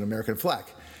 with an American flag.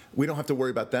 We don't have to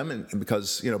worry about them,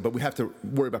 but we have to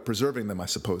worry about preserving them, I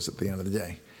suppose, at the end of the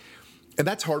day. And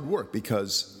that's hard work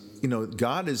because,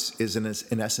 God is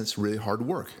in essence really hard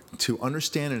work. To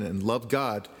understand and love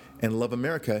God and love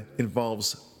America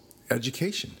involves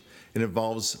education. It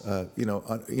involves,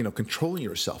 controlling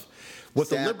yourself.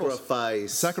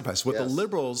 Sacrifice.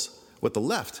 What the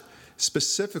left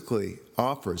specifically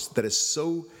offers that is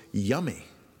so yummy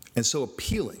and so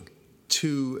appealing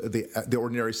to the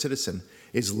ordinary citizen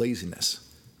is laziness,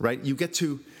 right? You get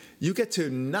to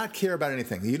not care about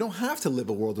anything. You don't have to live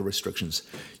a world of restrictions.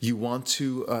 You want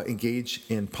to engage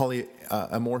in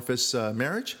polyamorphous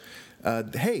marriage?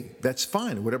 Hey, that's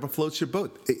fine. Whatever floats your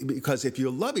boat. Because if you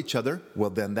love each other,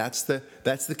 well, then that's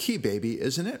the key, baby,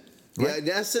 isn't it? Right? Yeah, in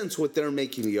essence, what they're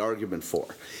making the argument for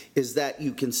is that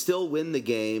you can still win the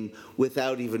game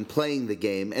without even playing the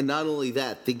game. And not only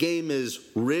that, the game is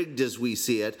rigged as we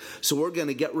see it, so we're going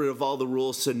to get rid of all the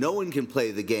rules so no one can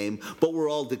play the game, but we're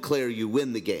all declare you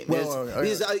win the game.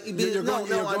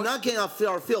 I'm not getting off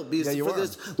our field.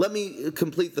 Because let me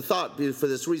complete the thought for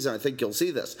this reason. I think you'll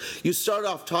see this. You start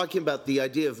off talking about the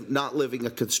idea of not living a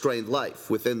constrained life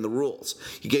within the rules.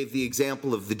 You gave the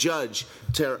example of the judge,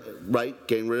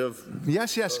 getting rid of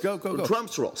Yes, go.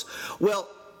 Trump's rules. Well,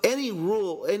 any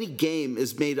game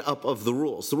is made up of the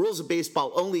rules. The rules of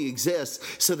baseball only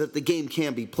exist so that the game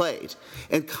can be played.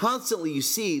 And constantly you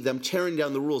see them tearing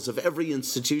down the rules of every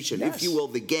institution, if you will,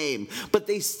 the game. But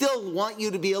they still want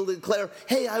you to be able to declare,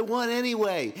 hey, I won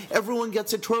anyway. Everyone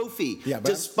gets a trophy,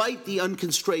 despite the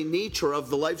unconstrained nature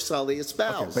of the lifestyle they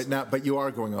espouse. Okay, but you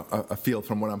are going afield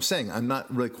from what I'm saying. I'm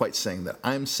not really quite saying that.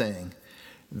 I'm saying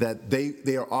that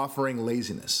they are offering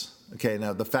laziness. Okay,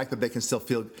 now the fact that they can still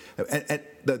feel, and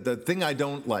the thing I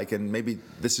don't like, and maybe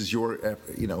this is your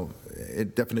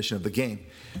definition of the game,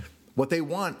 what they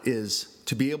want is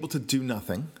to be able to do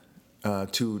nothing,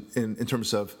 in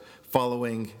terms of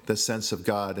following the sense of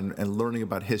God and learning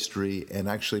about history and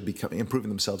actually improving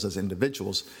themselves as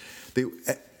individuals,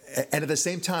 and at the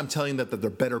same time telling them that they're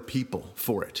better people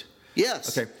for it.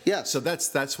 Yes. Okay. Yes. So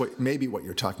that's what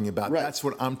you're talking about. Right. That's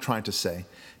what I'm trying to say.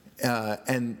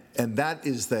 And that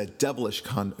is the devilish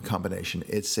combination.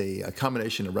 It's a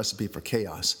combination, a recipe for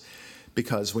chaos,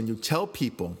 because when you tell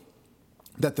people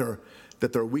that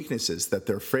their weaknesses, that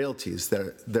their frailties,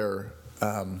 their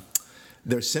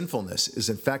sinfulness is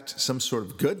in fact some sort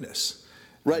of goodness,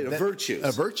 right, a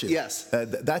virtue, yes,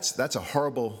 that's a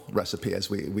horrible recipe, as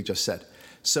we just said.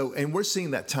 So, and we're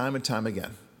seeing that time and time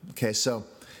again. Okay, so.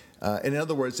 In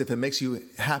other words, if it makes you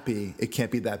happy, it can't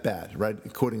be that bad, right?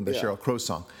 Quoting the Sheryl Crow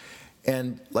song.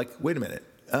 And wait a minute.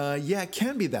 It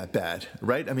can be that bad,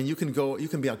 right? I mean, you can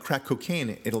be on crack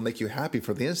cocaine. It'll make you happy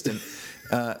for the instant.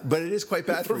 But it is quite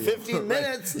bad for you. 15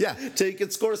 minutes. Yeah. Till you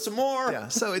can score some more. Yeah.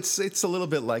 So it's a little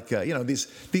bit like,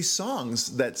 these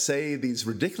songs that say these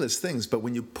ridiculous things, but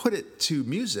when you put it to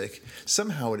music,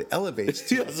 somehow it elevates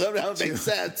somehow it makes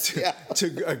sense.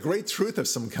 To a great truth of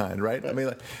some kind, right? I mean,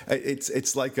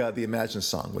 it's like the Imagine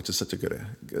song, which is such a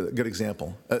good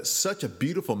example. Such a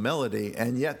beautiful melody,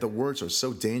 and yet the words are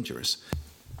so dangerous.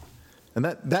 And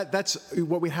that's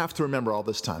what we have to remember all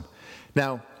this time.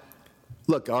 Now,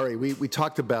 look, Ari, we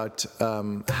talked about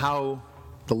how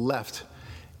the left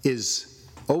is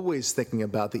always thinking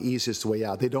about the easiest way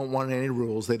out. They don't want any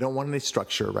rules. They don't want any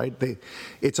structure, right?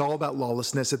 It's all about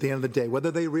lawlessness at the end of the day, whether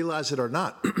they realize it or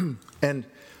not. And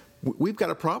we've got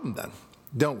a problem then,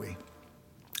 don't we?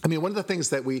 I mean, one of the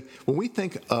things that when we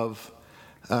think of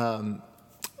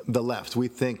the left, we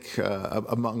think,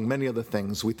 among many other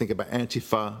things, we think about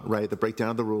Antifa, right, the breakdown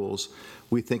of the rules.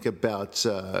 We think about,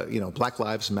 Black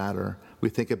Lives Matter. We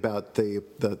think about the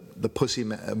Pussy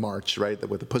March, right,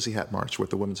 with the Pussy Hat March,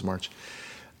 with the Women's March.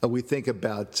 We think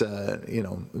about,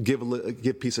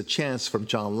 give peace a chance from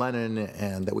John Lennon,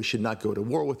 and that we should not go to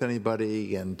war with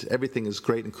anybody, and everything is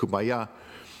great in Kumbaya.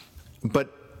 But,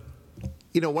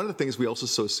 one of the things we also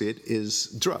associate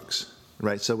is drugs,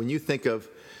 right? So when you think of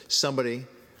somebody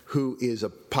who is a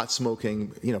pot-smoking,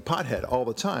 pothead all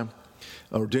the time,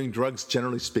 or doing drugs,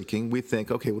 generally speaking, we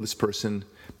think, okay, well, this person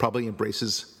probably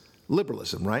embraces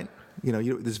liberalism, right?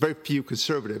 There's very few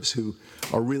conservatives who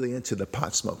are really into the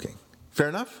pot smoking. Fair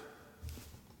enough?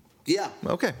 Yeah.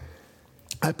 Okay.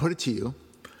 I put it to you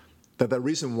that the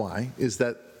reason why is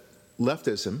that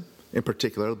leftism, in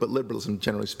particular, but liberalism,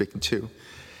 generally speaking, too,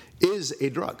 is a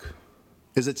drug,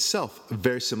 is itself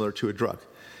very similar to a drug.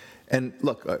 And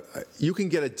look, you can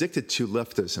get addicted to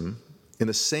leftism in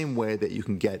the same way that you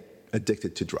can get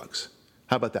addicted to drugs.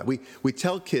 How about that? We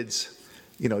tell kids,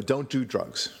 don't do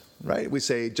drugs, right? We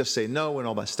say, just say no and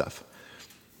all that stuff.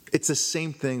 It's the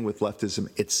same thing with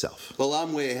leftism itself. Well,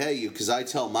 I'm way ahead of you because I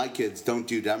tell my kids, don't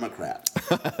do Democrat.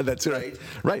 That's right.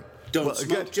 Right. Don't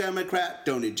smoke Democrat.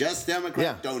 Don't ingest Democrat.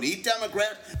 Yeah. Don't eat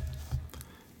Democrat.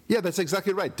 Yeah, that's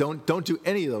exactly right. Don't do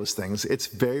any of those things. It's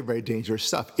very, very dangerous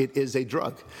stuff. It is a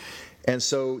drug. And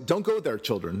so don't go there,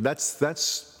 children.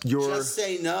 That's your... Just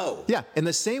say no. Yeah, in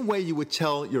the same way you would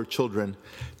tell your children,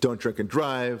 don't drink and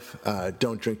drive,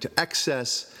 don't drink to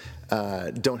excess,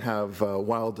 don't have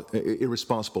wild,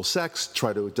 irresponsible sex,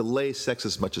 try to delay sex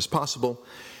as much as possible,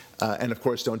 and of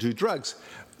course don't do drugs.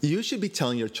 You should be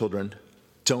telling your children,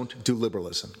 don't do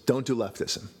liberalism, don't do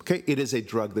leftism, okay? It is a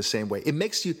drug the same way. It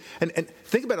makes you, and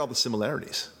think about all the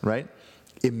similarities, right?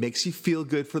 It makes you feel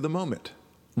good for the moment.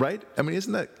 Right? I mean,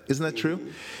 isn't that true?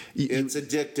 It's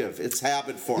addictive. It's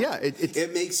habit forming. Yeah,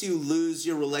 it makes you lose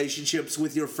your relationships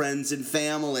with your friends and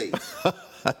family.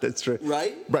 That's true.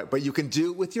 Right? Right, but you can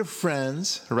do it with your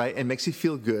friends, right? It makes you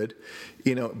feel good,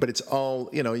 but it's all,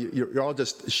 you're all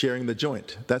just sharing the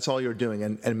joint. That's all you're doing,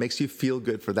 and it makes you feel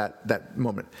good for that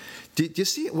moment. Do you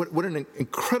see what an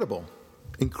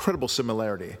incredible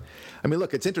similarity? I mean,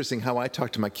 look, it's interesting how I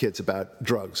talk to my kids about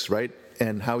drugs, right?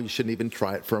 And how you shouldn't even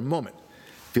try it for a moment.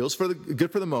 Feels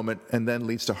good for the moment and then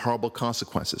leads to horrible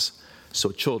consequences.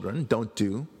 So children, don't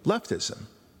do leftism.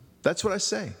 That's what I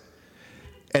say.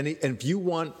 And if you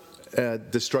want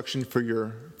destruction for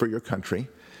your country,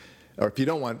 or if you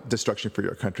don't want destruction for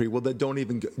your country, well, then don't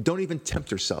even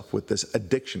tempt yourself with this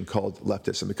addiction called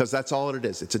leftism, because that's all it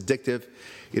is. It's addictive.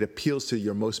 It appeals to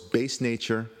your most base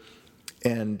nature.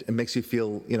 And it makes you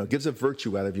feel, gives a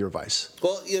virtue out of your vice.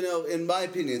 Well, in my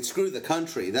opinion, screw the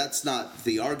country. That's not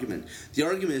the argument. The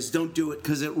argument is don't do it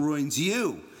because it ruins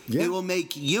you. Yeah. It will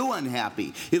make you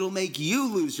unhappy. It'll make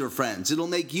you lose your friends. It'll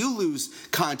make you lose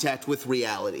contact with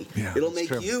reality. Yeah, it'll make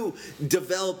true. you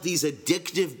develop these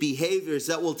addictive behaviors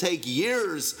that will take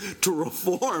years to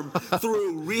reform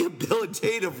through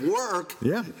rehabilitative work.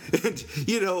 Yeah. And,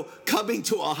 coming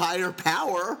to a higher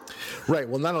power. Right.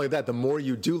 Well, not only that, the more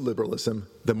you do liberalism,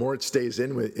 the more it stays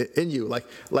in you.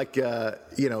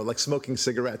 Like smoking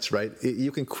cigarettes, right?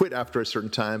 You can quit after a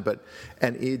certain time,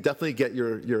 and you definitely get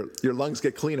your lungs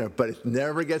get cleaner, but it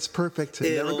never gets perfect.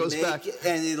 It never goes back.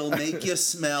 And it'll make you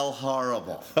smell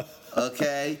horrible.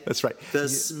 Okay? That's right. The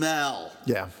smell.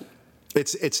 Yeah.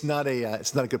 It's not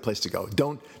a good place to go.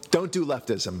 Don't do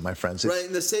leftism, my friends. Right,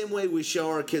 in the same way we show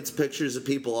our kids pictures of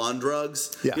people on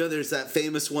drugs. Yeah. There's that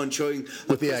famous one showing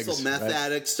a crystal meth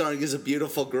addict starting as a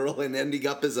beautiful girl and ending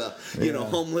up as a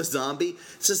homeless zombie.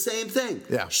 It's the same thing.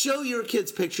 Yeah. Show your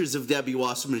kids pictures of Debbie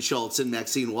Wasserman Schultz and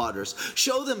Maxine Waters.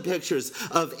 Show them pictures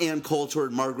of Ann Coulter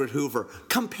and Margaret Hoover.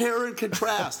 Compare and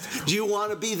contrast. Do you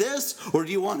want to be this or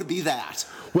do you want to be that?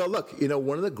 Well, look,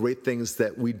 one of the great things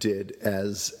that we did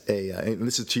as and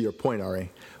this is to your point, Ari,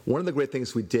 one of the great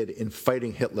things we did in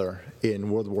fighting Hitler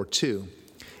in World War II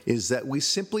is that we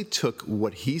simply took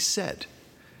what he said.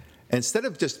 Instead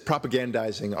of just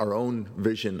propagandizing our own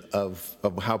vision of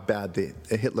how bad the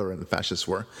Hitler and the fascists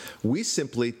were, we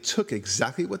simply took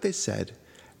exactly what they said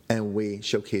and we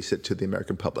showcased it to the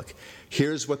American public.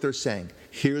 Here's what they're saying.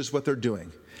 Here's what they're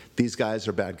doing. These guys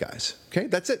are bad guys. Okay,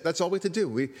 that's it. That's all we had to do.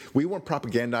 We weren't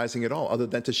propagandizing at all, other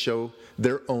than to show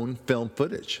their own film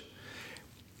footage.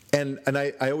 And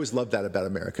I always loved that about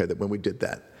America, that when we did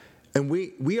that. And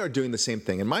we are doing the same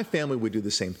thing. In my family, we do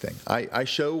the same thing. I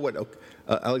show what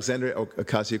Alexandria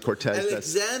Ocasio-Cortez does.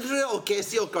 Alexandria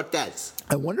Ocasio-Cortez.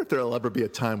 I wonder if there will ever be a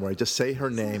time where I just say her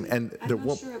name and there I'm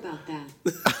not sure about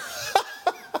that.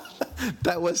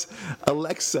 That was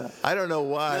Alexa. I don't know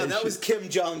why. No, that was Kim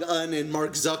Jong-un and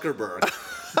Mark Zuckerberg.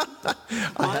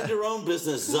 Mind your own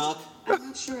business, Zuck. I'm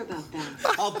not sure about that.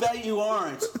 I'll bet you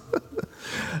aren't.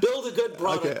 Build a good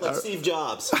product like Steve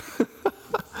Jobs.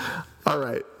 All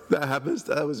right. That happens.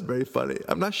 That was very funny.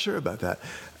 I'm not sure about that.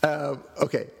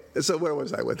 Okay. So where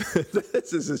was I with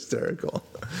this? Is hysterical.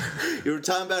 You were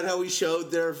talking about how we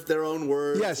showed their own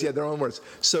words. Yes, yeah, their own words.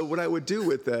 So what I would do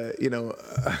with,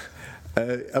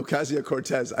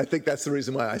 Ocasio-Cortez, I think that's the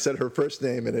reason why I said her first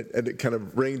name, and it kind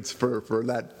of rings for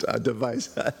that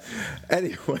device.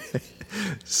 Anyway,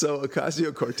 so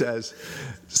Ocasio-Cortez.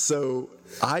 So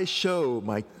I show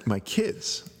my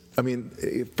kids. I mean,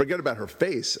 forget about her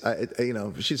face.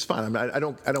 She's fine. I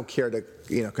don't care to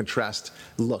contrast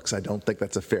looks. I don't think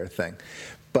that's a fair thing.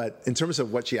 But in terms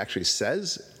of what she actually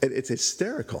says, it's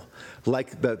hysterical.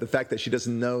 Like the fact that she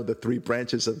doesn't know the three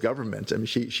branches of government. I mean,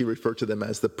 she referred to them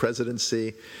as the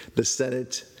presidency, the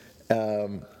Senate,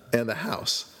 and the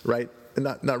House, right?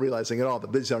 not realizing at all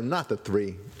that these are not the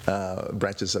three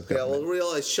branches of Yeah, government. well,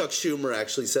 realize Chuck Schumer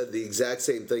actually said the exact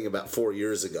same thing about 4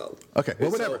 years ago. Okay,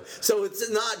 well, whatever. So it's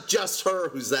not just her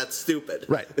who's that stupid.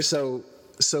 Right.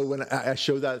 So when I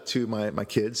show that to my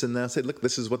kids, and I say, look,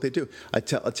 this is what they do. I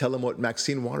tell them what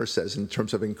Maxine Waters says in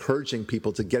terms of encouraging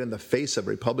people to get in the face of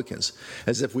Republicans,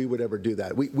 as if we would ever do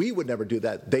that. We would never do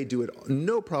that. They do it,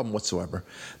 no problem whatsoever.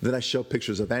 Then I show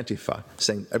pictures of Antifa,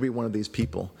 saying every one of these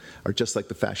people are just like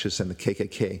the fascists and the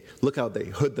KKK. Look how they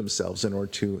hood themselves in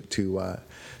order to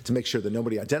make sure that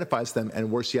nobody identifies them, and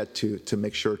worse yet, to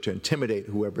make sure to intimidate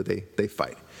whoever they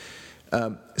fight.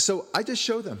 So I just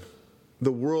show them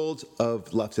the world of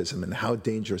leftism and how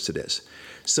dangerous it is.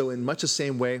 So in much the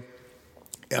same way,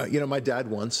 my dad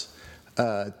once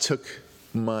took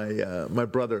my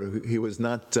brother, he was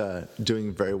not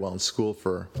doing very well in school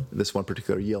for this one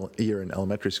particular year in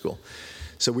elementary school.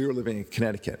 So we were living in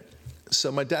Connecticut.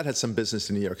 So my dad had some business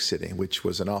in New York City, which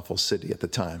was an awful city at the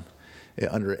time,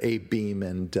 under Abe Beame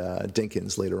and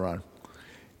Dinkins later on.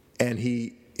 And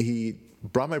he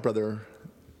brought my brother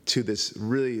to this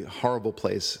really horrible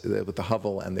place with the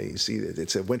hovel, and they see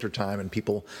it's a wintertime and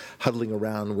people huddling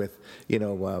around with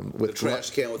with the trash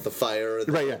can with the fire,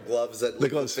 the gloves that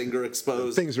leave the finger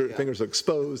exposed. Fingers are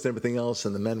exposed and everything else,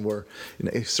 and the men were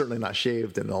certainly not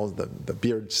shaved, and all the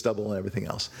beard stubble and everything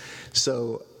else.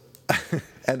 So,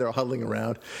 and they're huddling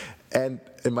around, and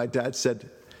my dad said,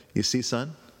 "You see,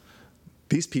 son,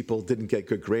 these people didn't get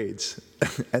good grades,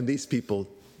 and these people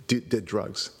did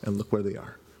drugs, and look where they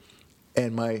are."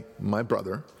 And my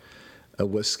brother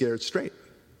was scared straight.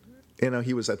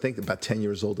 He was, I think, about 10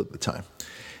 years old at the time.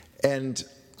 And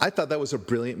I thought that was a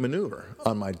brilliant maneuver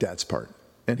on my dad's part.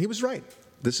 And he was right.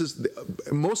 This is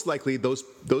most likely those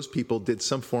people did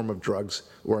some form of drugs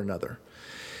or another.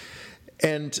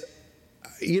 And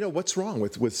what's wrong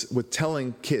with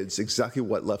telling kids exactly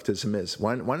what leftism is?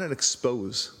 Why not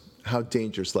expose how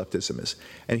dangerous leftism is?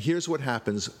 And here's what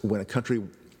happens when a country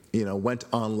went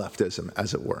on leftism,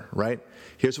 as it were, right?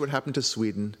 Here's what happened to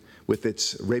Sweden with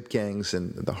its rape gangs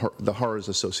and the horrors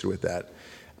associated with that.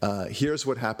 Here's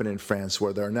what happened in France,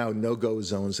 where there are now no-go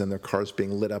zones and their cars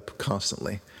being lit up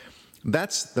constantly.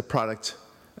 That's the product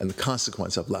and the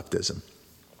consequence of leftism,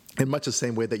 in much the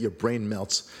same way that your brain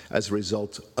melts as a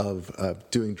result of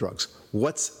doing drugs.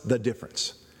 What's the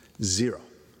difference? Zero.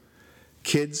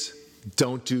 Kids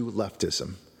don't do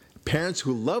leftism. Parents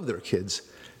who love their kids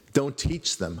don't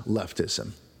teach them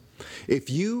leftism. If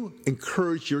you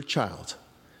encourage your child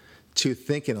to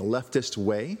think in a leftist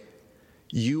way,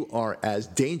 you are as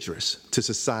dangerous to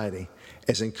society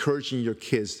as encouraging your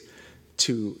kids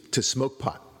to smoke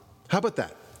pot. How about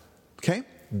that? Okay?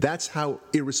 That's how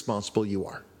irresponsible you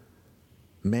are.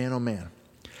 Man, oh man.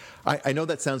 I know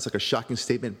that sounds like a shocking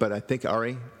statement, but I think,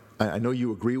 Ari, I know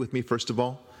you agree with me, first of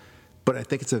all. But I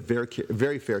think it's a very,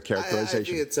 very fair characterization.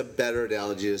 I think it's a better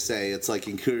analogy to say it's like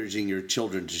encouraging your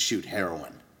children to shoot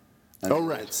heroin.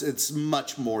 Right. It's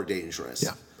much more dangerous.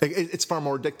 Yeah, it's far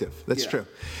more addictive. That's true.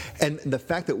 And the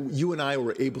fact that you and I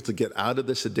were able to get out of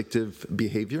this addictive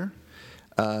behavior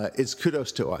is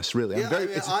kudos to us, really.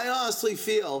 I honestly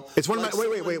feel it's one of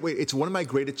my wait. It's one of my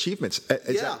great achievements.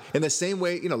 In the same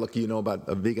way, look, about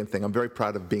a vegan thing. I'm very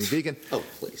proud of being vegan. Oh,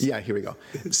 please. Yeah, here we go.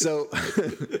 So,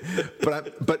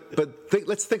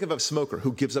 let's think of a smoker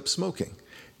who gives up smoking.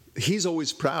 He's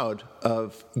always proud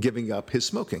of giving up his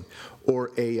smoking,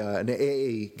 or an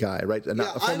AA guy, right? I'm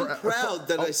proud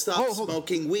that I stopped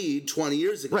smoking weed 20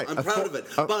 years ago. Right, I'm proud of it.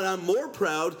 But I'm more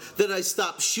proud that I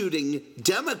stopped shooting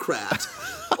Democrat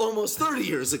almost 30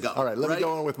 years ago. All right, let me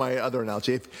go on with my other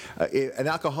analogy. If an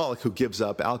alcoholic who gives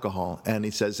up alcohol, and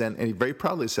he says, and he very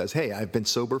proudly says, "Hey, I've been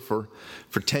sober for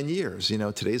 10 years.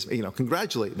 Today's,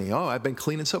 congratulate me. Oh, I've been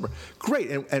clean and sober. Great."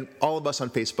 And all of us on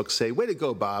Facebook say, "Way to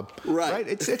go, Bob." Right.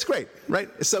 It's great, right?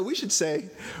 So we should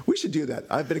do that.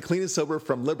 I've been clean and sober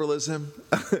from liberalism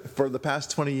for the past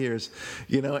 20 years,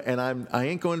 and I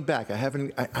ain't going back. I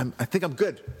think I'm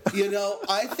good.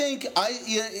 I think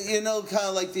kind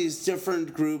of like these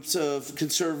different groups of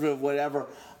conservative whatever.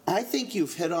 I think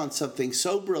you've hit on something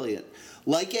so brilliant.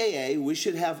 Like AA, we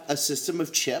should have a system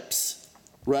of chips,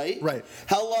 right? Right.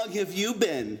 How long have you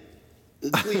been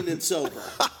clean and sober?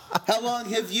 How long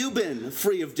have you been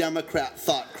free of Democrat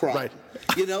thought crime? Right.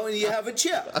 And you have a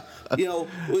chip.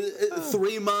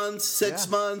 3 months, 6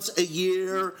 months, a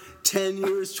year, 10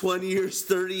 years, 20 years,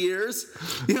 30 years.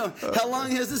 How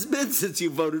long has this been since you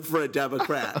voted for a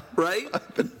Democrat, right?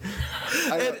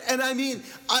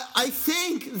 I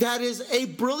think that is a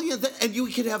brilliant thing. And you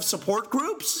could have support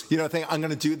groups. I think I'm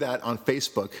going to do that on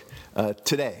Facebook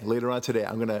later on today.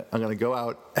 I'm going to go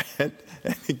out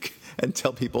and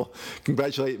tell people,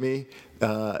 congratulate me.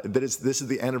 This is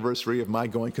the anniversary of my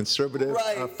going conservative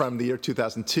from the year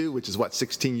 2002, which is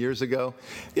 16 years ago.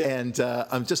 Yeah. And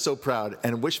I'm just so proud.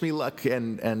 And wish me luck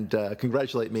and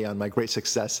congratulate me on my great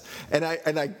success. And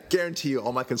I guarantee you,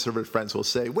 all my conservative friends will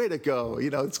say, "Way to go!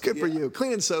 It's good for you,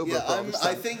 clean and sober." Yeah,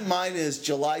 I think mine is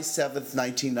July 7th,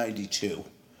 1992.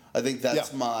 I think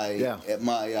that's my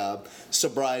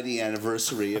sobriety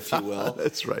anniversary, if you will.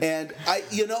 That's right. And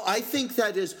I think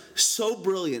that is so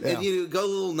brilliant. Yeah. And you go to a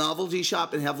little novelty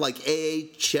shop and have like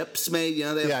AA chips made.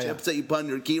 They have chips that you put on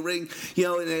your key ring.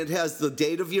 And it has the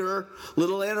date of your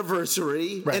little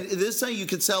anniversary. Right. And this thing you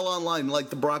could sell online, like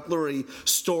the Brock Lurie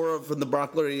store from the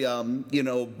Brock Lurie,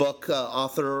 book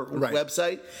author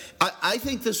website. I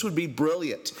think this would be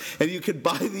brilliant, and you could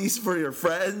buy these for your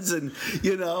friends, and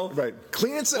right,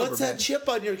 clean and sober. What's that chip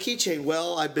on your keychain?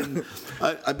 Well, I've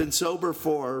been sober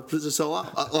for so long.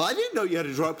 Well, I didn't know you had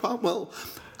a drug problem. Well,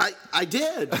 I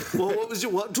did. Well,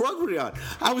 what drug were you on?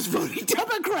 I was voting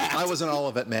Democrat. I wasn't all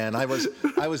of it, man. I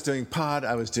was doing pot.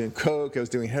 I was doing coke. I was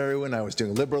doing heroin. I was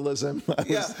doing liberalism.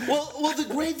 Well, the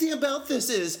great thing about this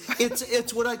is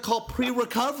it's what I call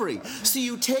pre-recovery. So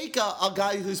you take a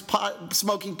guy who's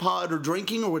smoking pot or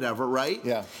drinking or whatever, right?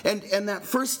 Yeah. And that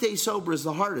first day sober is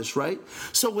the hardest, right?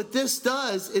 So what this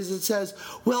does is it says,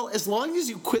 well, as long as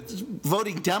you quit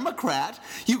voting Democrat,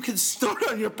 you can start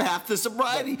on your path to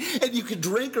sobriety, and you can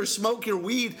drink or smoke your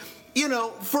weed,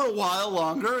 for a while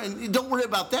longer, and don't worry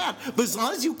about that. But as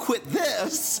long as you quit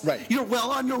this, you're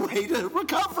well on your way to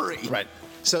recovery. Right.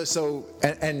 So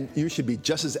you should be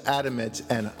just as adamant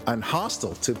and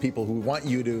hostile to people who want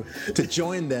you to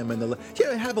join them and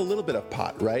have a little bit of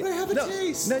pot, right? Have a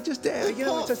taste. No, just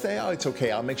just say, it's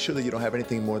okay. I'll make sure that you don't have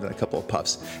anything more than a couple of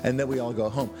puffs, and then we all go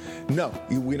home. No,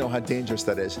 we know how dangerous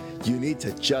that is. You need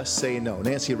to just say no.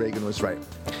 Nancy Reagan was right.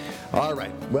 All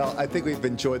right. Well, I think we've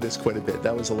enjoyed this quite a bit.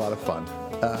 That was a lot of fun.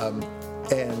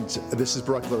 And this is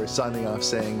Brock Lurie signing off,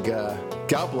 saying,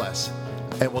 God bless,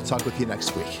 and we'll talk with you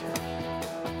next week.